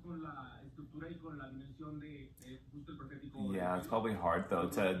 cuadras más con la estructura y con la dimensión de justo el profético. Yeah, it's probably hard though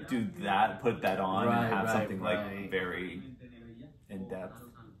to do that, put that on, and have something like very in depth.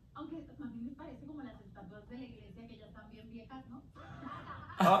 Aunque a mí me parece como las estatuas de la iglesia que ya están bien viejas, ¿no?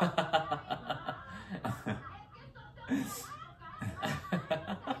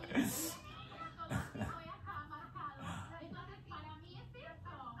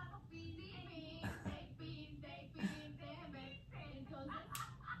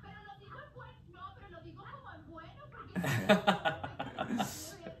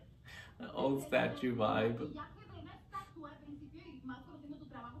 Old statue vibe. Ya que ven a estatua al principio y más conociendo tu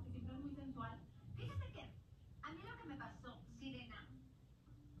trabajo que siempre es muy sensual. Fíjate que a mí lo que me pasó, Sirena,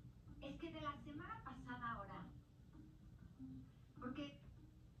 es que de la semana pasada ahora, porque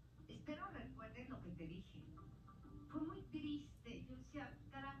espero recuerdes lo que te dije, fue muy triste. Yo decía,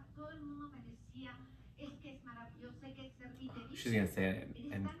 caramba, todo el mundo me decía, es que es maravilloso, hay que ser, y te dije, She's gonna say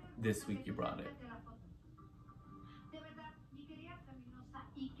it, and this week you brought it. De verdad, mi querida Caminosa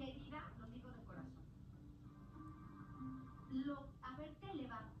y querida, lo digo de corazón, haberte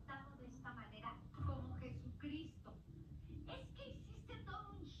levantado de esta manera como Jesucristo, es que hiciste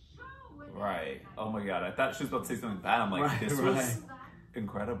todo un show. Right. Oh my god, I thought she was about to say something bad. I'm like, this was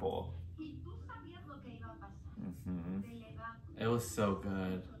incredible. Y tú sabías lo que iba a pasar. Te levantas. It was so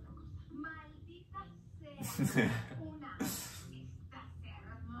good. Maldita sea. Una, estás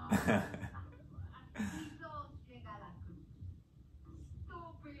hermosa. Y dos, llega la cruz.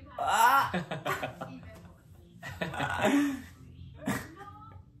 Estúpida. Ah! Y me voy.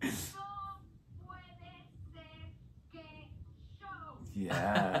 No puede ser que show.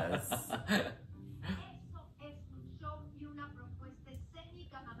 Yes. Eso es un show y una propuesta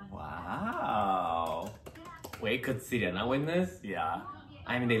escénica, mamá. Wow. Wait, could Sirena win this? Yeah.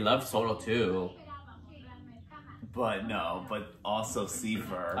 I mean, they love Soro too. But no, but also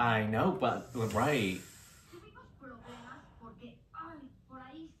C-Pher. I know, but right. Tuvimos problemas porque, ay, por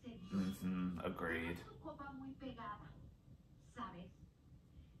ahí se dio. Agreed. Tu copa muy pegada, ¿sabes?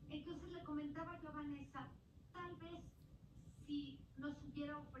 Entonces le comentaba yo a Vanessa, tal vez si nos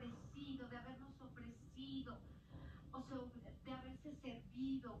hubiera ofrecido, de habernos ofrecido, o sea, de haberse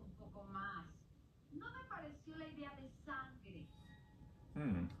servido un poco más. No me pareció la idea de sangre.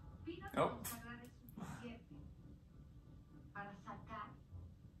 Vino a consagrar es suficiente para sacar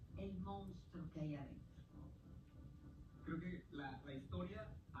el monstruo que hay adentro. Creo que la historia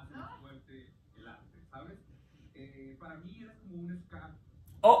hace más fuerte el arte, ¿sabes? Para mí era como un escape,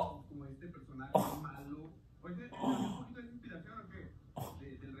 como este personaje malo. Oye, ¿un poquito de inspiración o qué?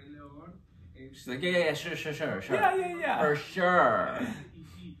 Del Rey León. She's like, yeah, sure. Yeah. For sure. Y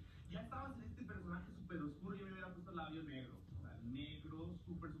sí, ya estabas en este personaje súper oscuro, yo me hubiera puesto labio negro. O sea, negro,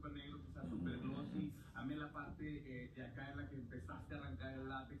 súper negro, quizás súper glossy. A mí la parte de acá en la que empezaste a arrancar el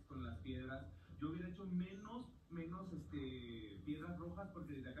látex con las piedras, yo hubiera hecho menos piedras rojas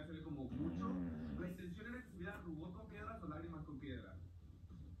porque desde acá se ve como mucho. La intención era que se viera rubor con piedras o lágrimas con piedras.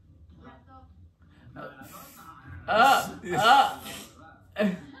 Las dos.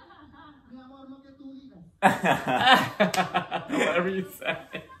 Mi amor, lo que tú digas. Whatever you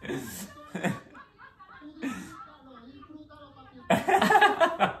say.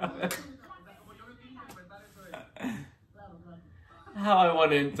 How I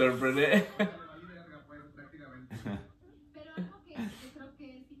want to interpret it. Pero algo que yo creo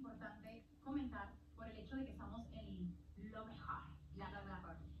que es importante comentar por el hecho de que estamos en lo mejor, bla.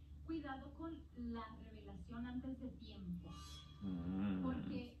 Cuidado con la revelación antes de tiempo.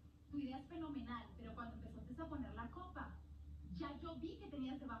 Porque tu idea es fenomenal, pero cuando empezaste a poner la copa, ya yo vi que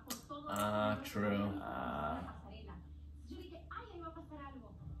tenías debajo todo. True. La pasarela. Yo dije, ay, ahí va a pasar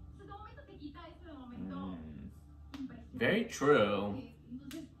algo. Entonces, de momento te quita eso de momento. Very true.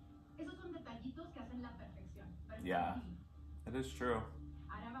 Entonces, eso Yeah, that is true.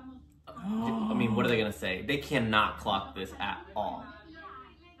 I mean, what are they gonna say? They cannot clock this at all. Ni yo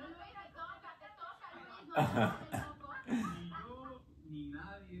ni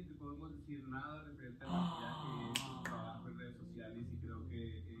nadie te podemos decir nada referente al maquillaje, es tu trabajo en redes sociales y creo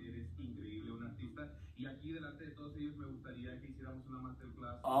que eres increíble, un artista. Y aquí delante de todos ellos me gustaría que hiciéramos una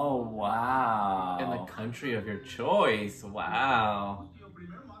masterclass. Oh, wow. In the country of your choice. Wow.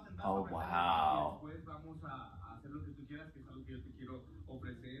 Oh, wow.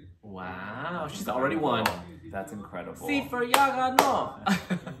 Wow, she's already won. That's incredible. C-Pher, ya ganó.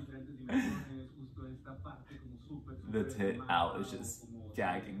 The tit out is just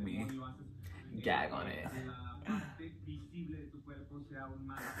gagging me. Gag on it.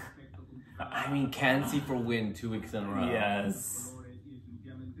 I mean, can C-Pher win 2 weeks in a row? Yes.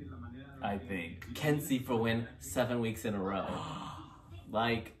 I think. Can C-Pher win 7 weeks in a row?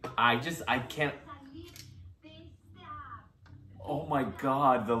 Like, I can't. Oh my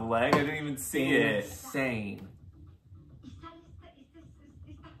god, the leg, I didn't even see it. Insane.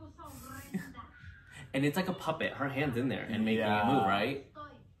 And it's like a puppet. Her hand's in there and making it move, right?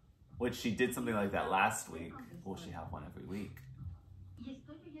 Which she did something like that last week. Will she have one every week?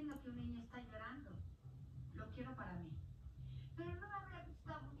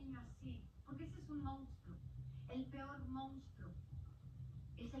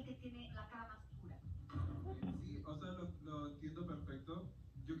 Sí, o sea, lo entiendo perfecto.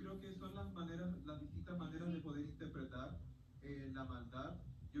 Yo creo que son las distintas maneras de poder interpretar la maldad.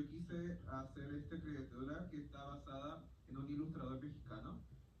 Yo quise hacer esta criatura que está basada en un ilustrador mexicano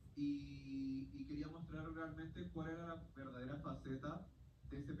y quería mostrar realmente cuál era la verdadera faceta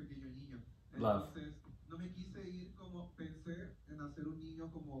de ese pequeño niño. Entonces, no me quise ir como pensé en hacer un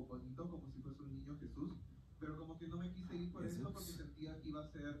niño como bonito, como si fuese un niño Jesús, pero como que no me quise ir por eso porque sentía que iba a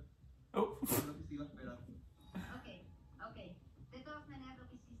ser lo que se iba a esperar. Ok. De todas maneras, lo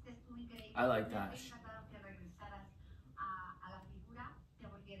que hiciste estuvo increíble. I like that. Que regresaras a la figura, te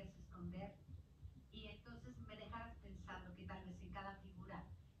volvieras a esconder y entonces me dejaras pensando que tal vez en cada figura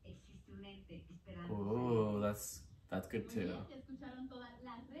existe un ente esperando. Ooh, that's good too. Escucharon toda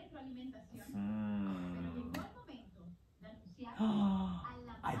la retroalimentación. Pero llegó el momento de anunciar a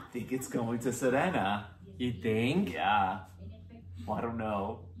la I think it's going to Sirena. You think? Yeah. Well, I don't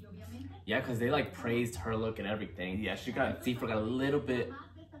know. Yeah, because they like praised her look and everything. Yeah, she got. C-Pher got a little bit.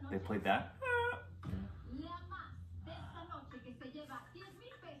 They played that.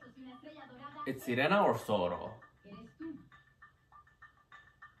 It's Sirena or Soro?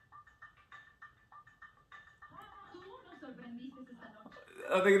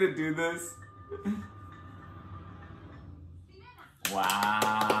 Are they gonna do this?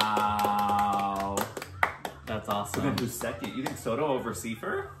 Wow. That's So awesome. then who's second? You think Soto over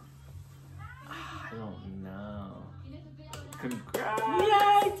C-Pher? I don't know. Congrats!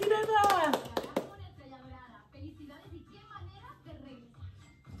 Yay, Sirena!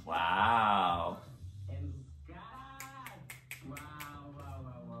 Wow. Wow.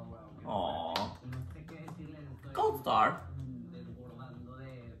 Aww. No sé qué decirles, estoy Gold star. desbordando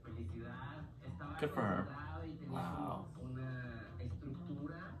de felicidad. Estaba Good for her. concentrado y tenía Wow. una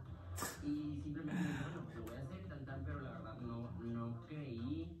estructura y simplemente dije, bueno, pues lo voy a hacer y tan, pero la verdad no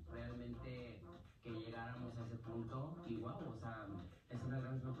creí realmente que llegáramos a ese punto y wow, o sea, es una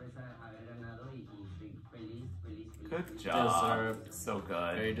gran sorpresa haber ganado y estoy feliz. Good job. Deserved. So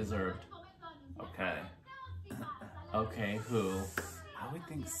good. Very deserved. Okay. Okay, who? I would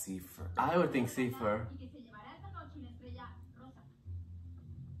think C-Pher. I would think C-Pher.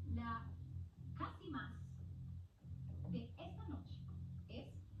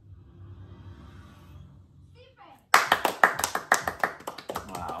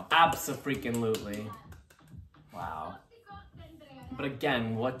 Wow. Abso-freaking-lutely. Wow. But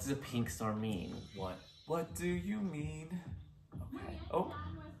again, what does a pink star mean? What do you mean? Okay. Oh.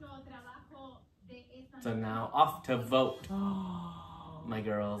 So now off to vote, my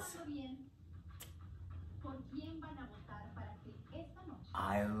girls.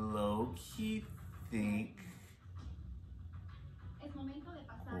 I low-key think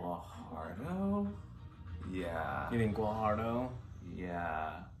Gvajardo? Yeah. You think Gvajardo?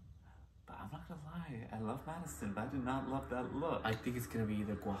 Yeah. But I'm not gonna lie, I love Madison, but I do not love that look. I think it's gonna be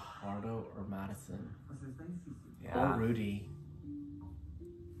either Gvajardo or Madison. Yeah. Or Rudy.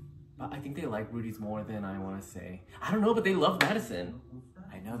 But I think they like Rudy's more than I want to say. I don't know, but they love Madison.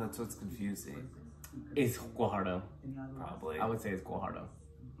 I know, that's what's confusing. It's Gvajardo. Probably. I would say it's Gvajardo.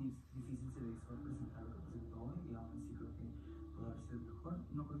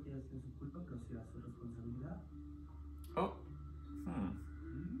 Oh.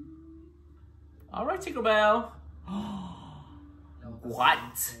 All right, Tinkerbell.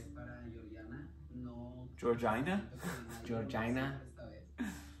 What? Para Georgiana, no. Georgiana? Georgiana? Esta vez.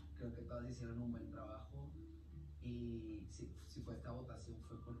 Creo que todas hicieron un buen trabajo. Y si fue esta votación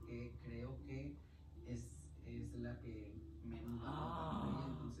fue porque creo que es la que menos va a votar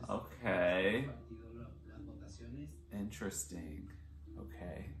por ella. Entonces, Okay. partido las votaciones. Interesting.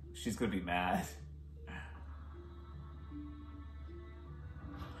 Okay. She's gonna be mad.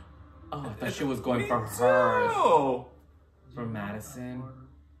 Oh, I thought she was going for hers. too. For Madison.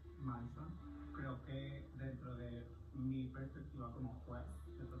 Madison, creo que dentro de mi perspectiva como juez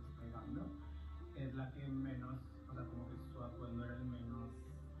que estoy pegando, es la que menos, o sea, como que su atuendo era el menos,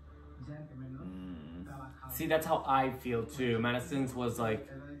 ya el que menos trabajaba. See, that's how I feel too. Madison's was like,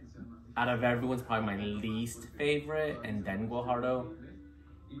 Es la decisión más difícil. out of everyone's, probably my least favorite, and then Gvajardo.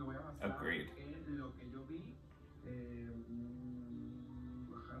 Y me voy a basar Agreed. en lo que yo vi,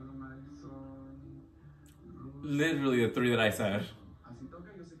 Gvajardo, Madison, Rudy. Literally the three that I said. Así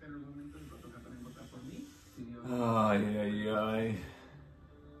toca, yo sé que en algún momento les va a tocar también votar por mí. Si Dios Ay, ay, ay.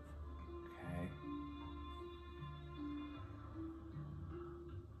 Okay.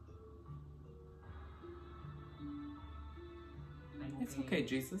 It's okay,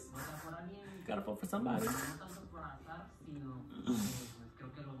 Jesus. Votar por alguien, Gotta vote for somebody. no tanto por azar, sino pues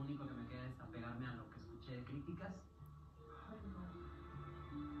creo que lo único que me queda es apegarme a lo que escuché de críticas.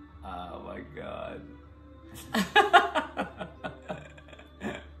 Oh my god. La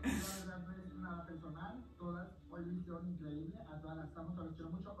verdad no es nada personal, todas hoy lo hicieron increíble, a todas las estamos, las quiero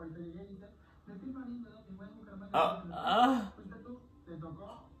mucho, ahorita llegué y dice, me estoy marido, mi buena mujer más fuiste tú, te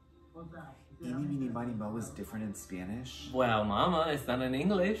tocó, o sea, Eeny, meeny, miny, mo is different in Spanish. Well, Mama, it's not in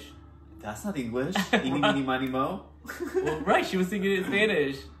English. That's not English. Eeny, meeny, miny, mo. Well, right, she was singing in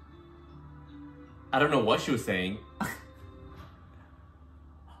Spanish. I don't know what she was saying.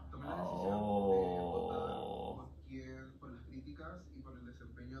 Oh. por las críticas y por el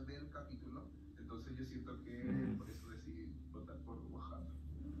desempeño del capítulo, entonces yo siento que por eso decidí votar por Gvajardo.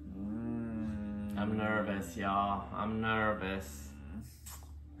 I'm nervous, y'all. I'm nervous.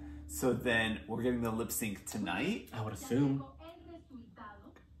 So then we're getting the lip sync tonight. I would assume. El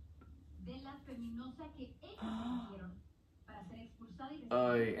resultado de la feminosa que ellos eligieron para ser expulsada y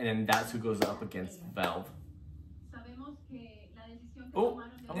And then that's who goes up against Velv. sabemos que la decisión que Oh,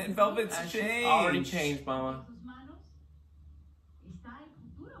 tomaron and Velvet's She's changed. already changed, Mama. en sus manos está el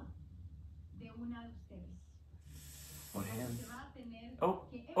futuro de una de ustedes. What hand? Se va a tener Oh,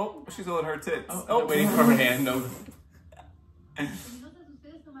 que oh, she's holding her tits. Oh, waiting for her hand. No. Feminotas,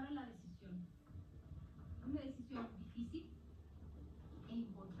 ustedes tomaron la decisión. Una decisión difícil e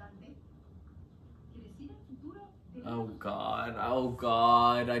importante que decide el futuro de Oh God. Oh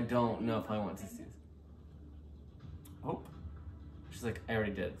God. I don't know if I want to see this. Oh, She's like, I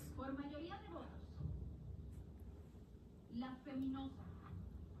already did. Por mayoría de votos, la feminosa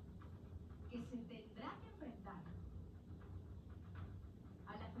que se tendrá que enfrentar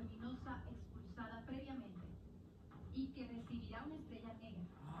a la feminosa expulsada previamente y que recibirá una estrella negra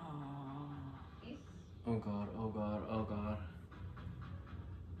es Oh God. Oh God. Oh God.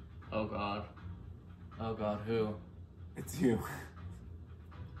 Oh God. Oh God. Who? it's you.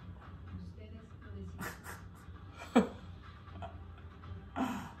 ustedes lo deciden.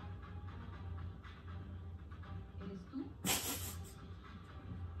 ¿Eres tú?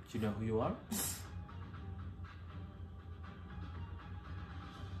 Do you know who you are?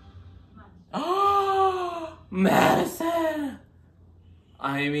 Madison. Madison.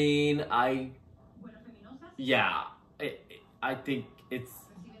 I mean, Bueno, feminosas, yeah. I think it's.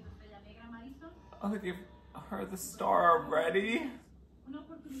 recibe tu estrella negra, Madison. Oh, they gave her the star already. Una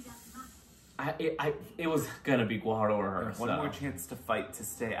oportunidad más. It was gonna be Gvajardo or her. One so. more chance to fight to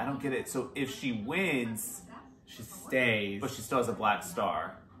stay. I don't get it. So if she wins, She stays. but she still has a black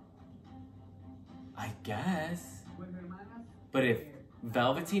star. I guess. Bueno, hermanas, But if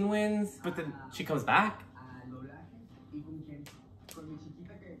Velvetine wins, But then she comes back. a doblaje y con quién, con mi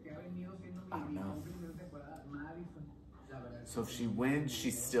chiquita que ha venido siendo I don't mi know. primera temporada, Madison, la verdad. So if she wins,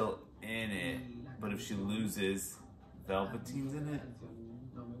 she's still in it. But if she loses, Velvetine's in it.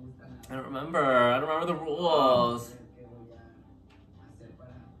 No me gusta nada. I don't remember the rules. ¿Qué voy a hacer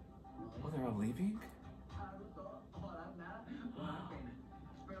para Oh, they're all leaving? algo todo o dar nada o dar pena?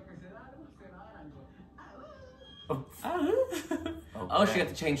 Pero que se da algo, se va a dar algo. Oh, she got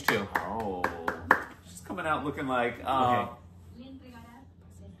to change too. Oh. She's coming out looking like, Okay. Le entregarás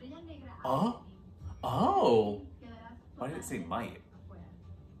la estrella negra a Oh. Velvetine. Oh. Quedarás Why did it say might? fuera.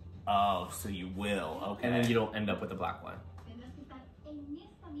 Oh, so you will. Okay. And then you don't end up with the black one. Tendrás que estar en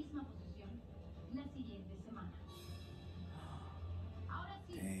esta misma posición la siguiente semana. Ahora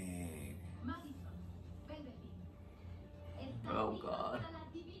sí, Dang. Madison, Velvetine, esta Oh God.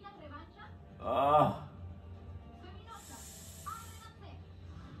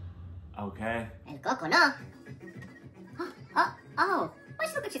 Okay. El coco, no. Oh. Why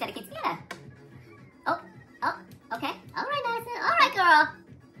she look like she's at a quinceañera? Oh. Okay. All right, Madison. All right, girl.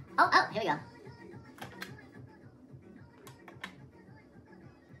 Oh, here we go.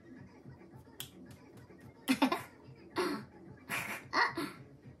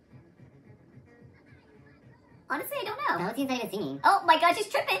 Honestly, I don't know. Velvetine's not even singing. Oh my God, she's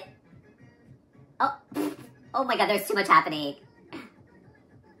tripping. Oh my God, there's too much happening.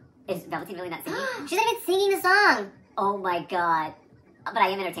 Is Velvetine really not singing? She's not even singing the song. Oh my God. But I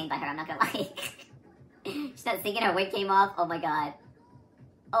am entertained by her, I'm not gonna lie. She's not singing, her wig came off. Oh my God.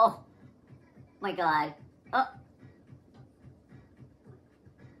 Oh my God.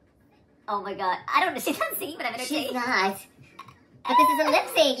 Oh my God. I don't know, she's not singing, but I'm entertained. She's not. But this is a lip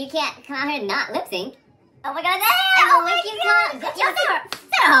sync. You can't come out here and not lip sync. Oh my God. Oh my God. Yo, Sarah.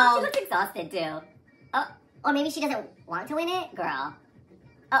 She looks exhausted too. Or maybe she doesn't want to win it? Girl.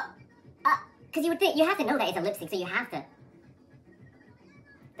 Because you would think, you have to know that it's a lip sync, so you have to.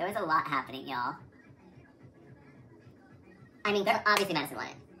 There was a lot happening, y'all. I mean, obviously Madison won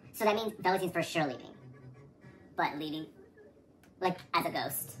it. So that means Velvetine's for sure leaving. But leaving, like, as a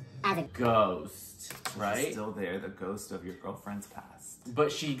ghost. As a ghost, right? She's still there, the ghost of your girlfriend's past.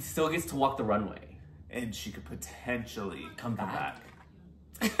 But she still gets to walk the runway. And she could potentially come back.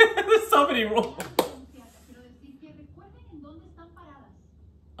 There's so many rules.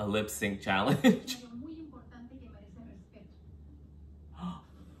 A lip sync challenge.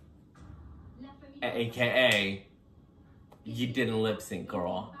 AKA, you didn't lip sync,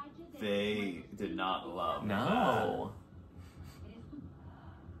 girl. They did not love No.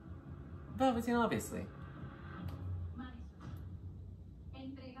 Velvetine, obviously.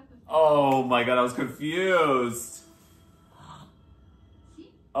 Oh my God, I was confused.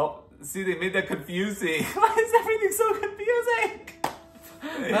 Oh, see, they made that confusing. Why is everything so confusing?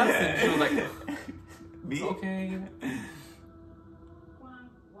 Madison, she was like, me? Okay.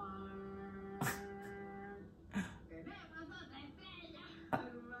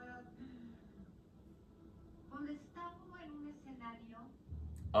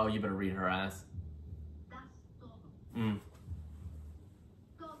 Oh, you better read her ass.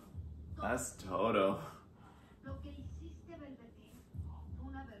 That's Toto.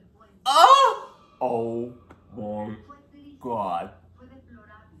 Oh! Oh my God.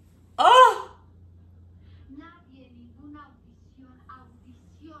 Oh!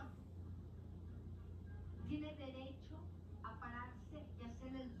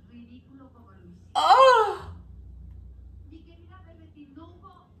 Oh!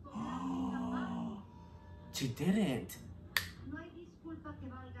 She didn't.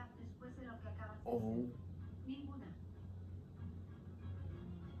 Oh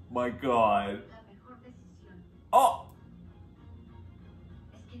my God. Oh!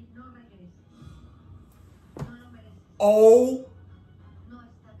 Oh!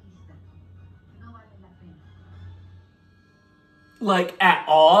 Like, at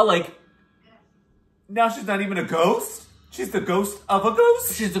all? Like, now she's not even a ghost? She's the ghost of a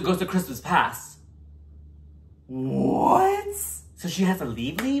ghost? she's the ghost of Christmas past. What? So she has to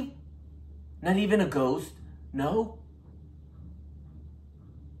leave? Not even a ghost? No?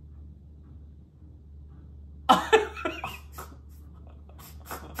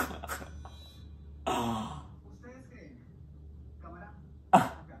 ¿Ustedes creen? Cámara.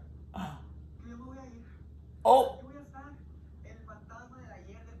 Que yo me voy a ir. Oh! Yo voy a estar el fantasma del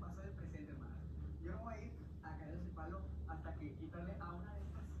ayer, del pasado y del presente, hermano. Yo no voy a ir a caer ese palo hasta que quitarle a una de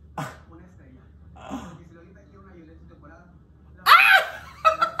estas una estrella. Porque si lo ahorita quiero una violenta temporada.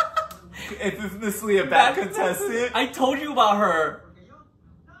 Is this a bad contestant? I told you about her.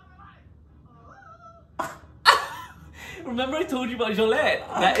 Remember I told you about Jolette?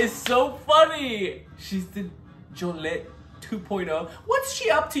 That is so funny. She's the Jolette 2.0. What's she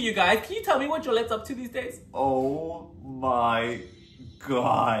up to, you guys? Can you tell me what Jolette's up to these days? Oh my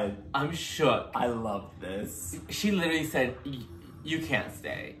God. I'm shook. I love this. She literally said, you can't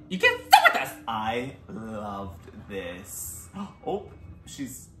stay. You can't stay with us. I loved this. Oh,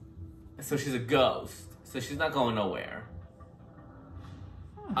 she's... So she's a ghost. So she's not going nowhere.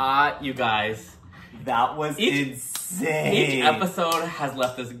 You guys. That was insane. Each episode has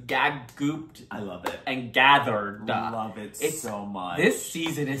left us gag-gooped. I love it. And gathered. Love it so much. This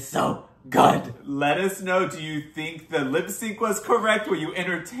season is so good. Let us know, do you think the lip sync was correct? Were you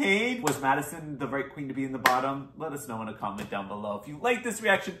entertained? Was Madison the right queen to be in the bottom? Let us know in a comment down below. If you like this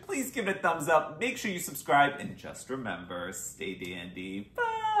reaction, please give it a thumbs up. Make sure you subscribe. And just remember, stay dandy.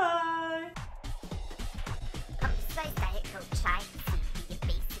 Bye. Coke chai tea. Be a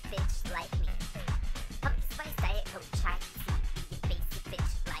basic bitch like me. Pumpkin spice Diet Coke chai tea. Be a basic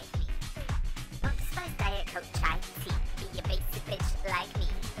bitch like me. Pumpkin spice Diet Coke chai tea. Be a basic bitch like me.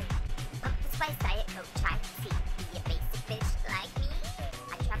 Pumpkin spice Diet Coke chai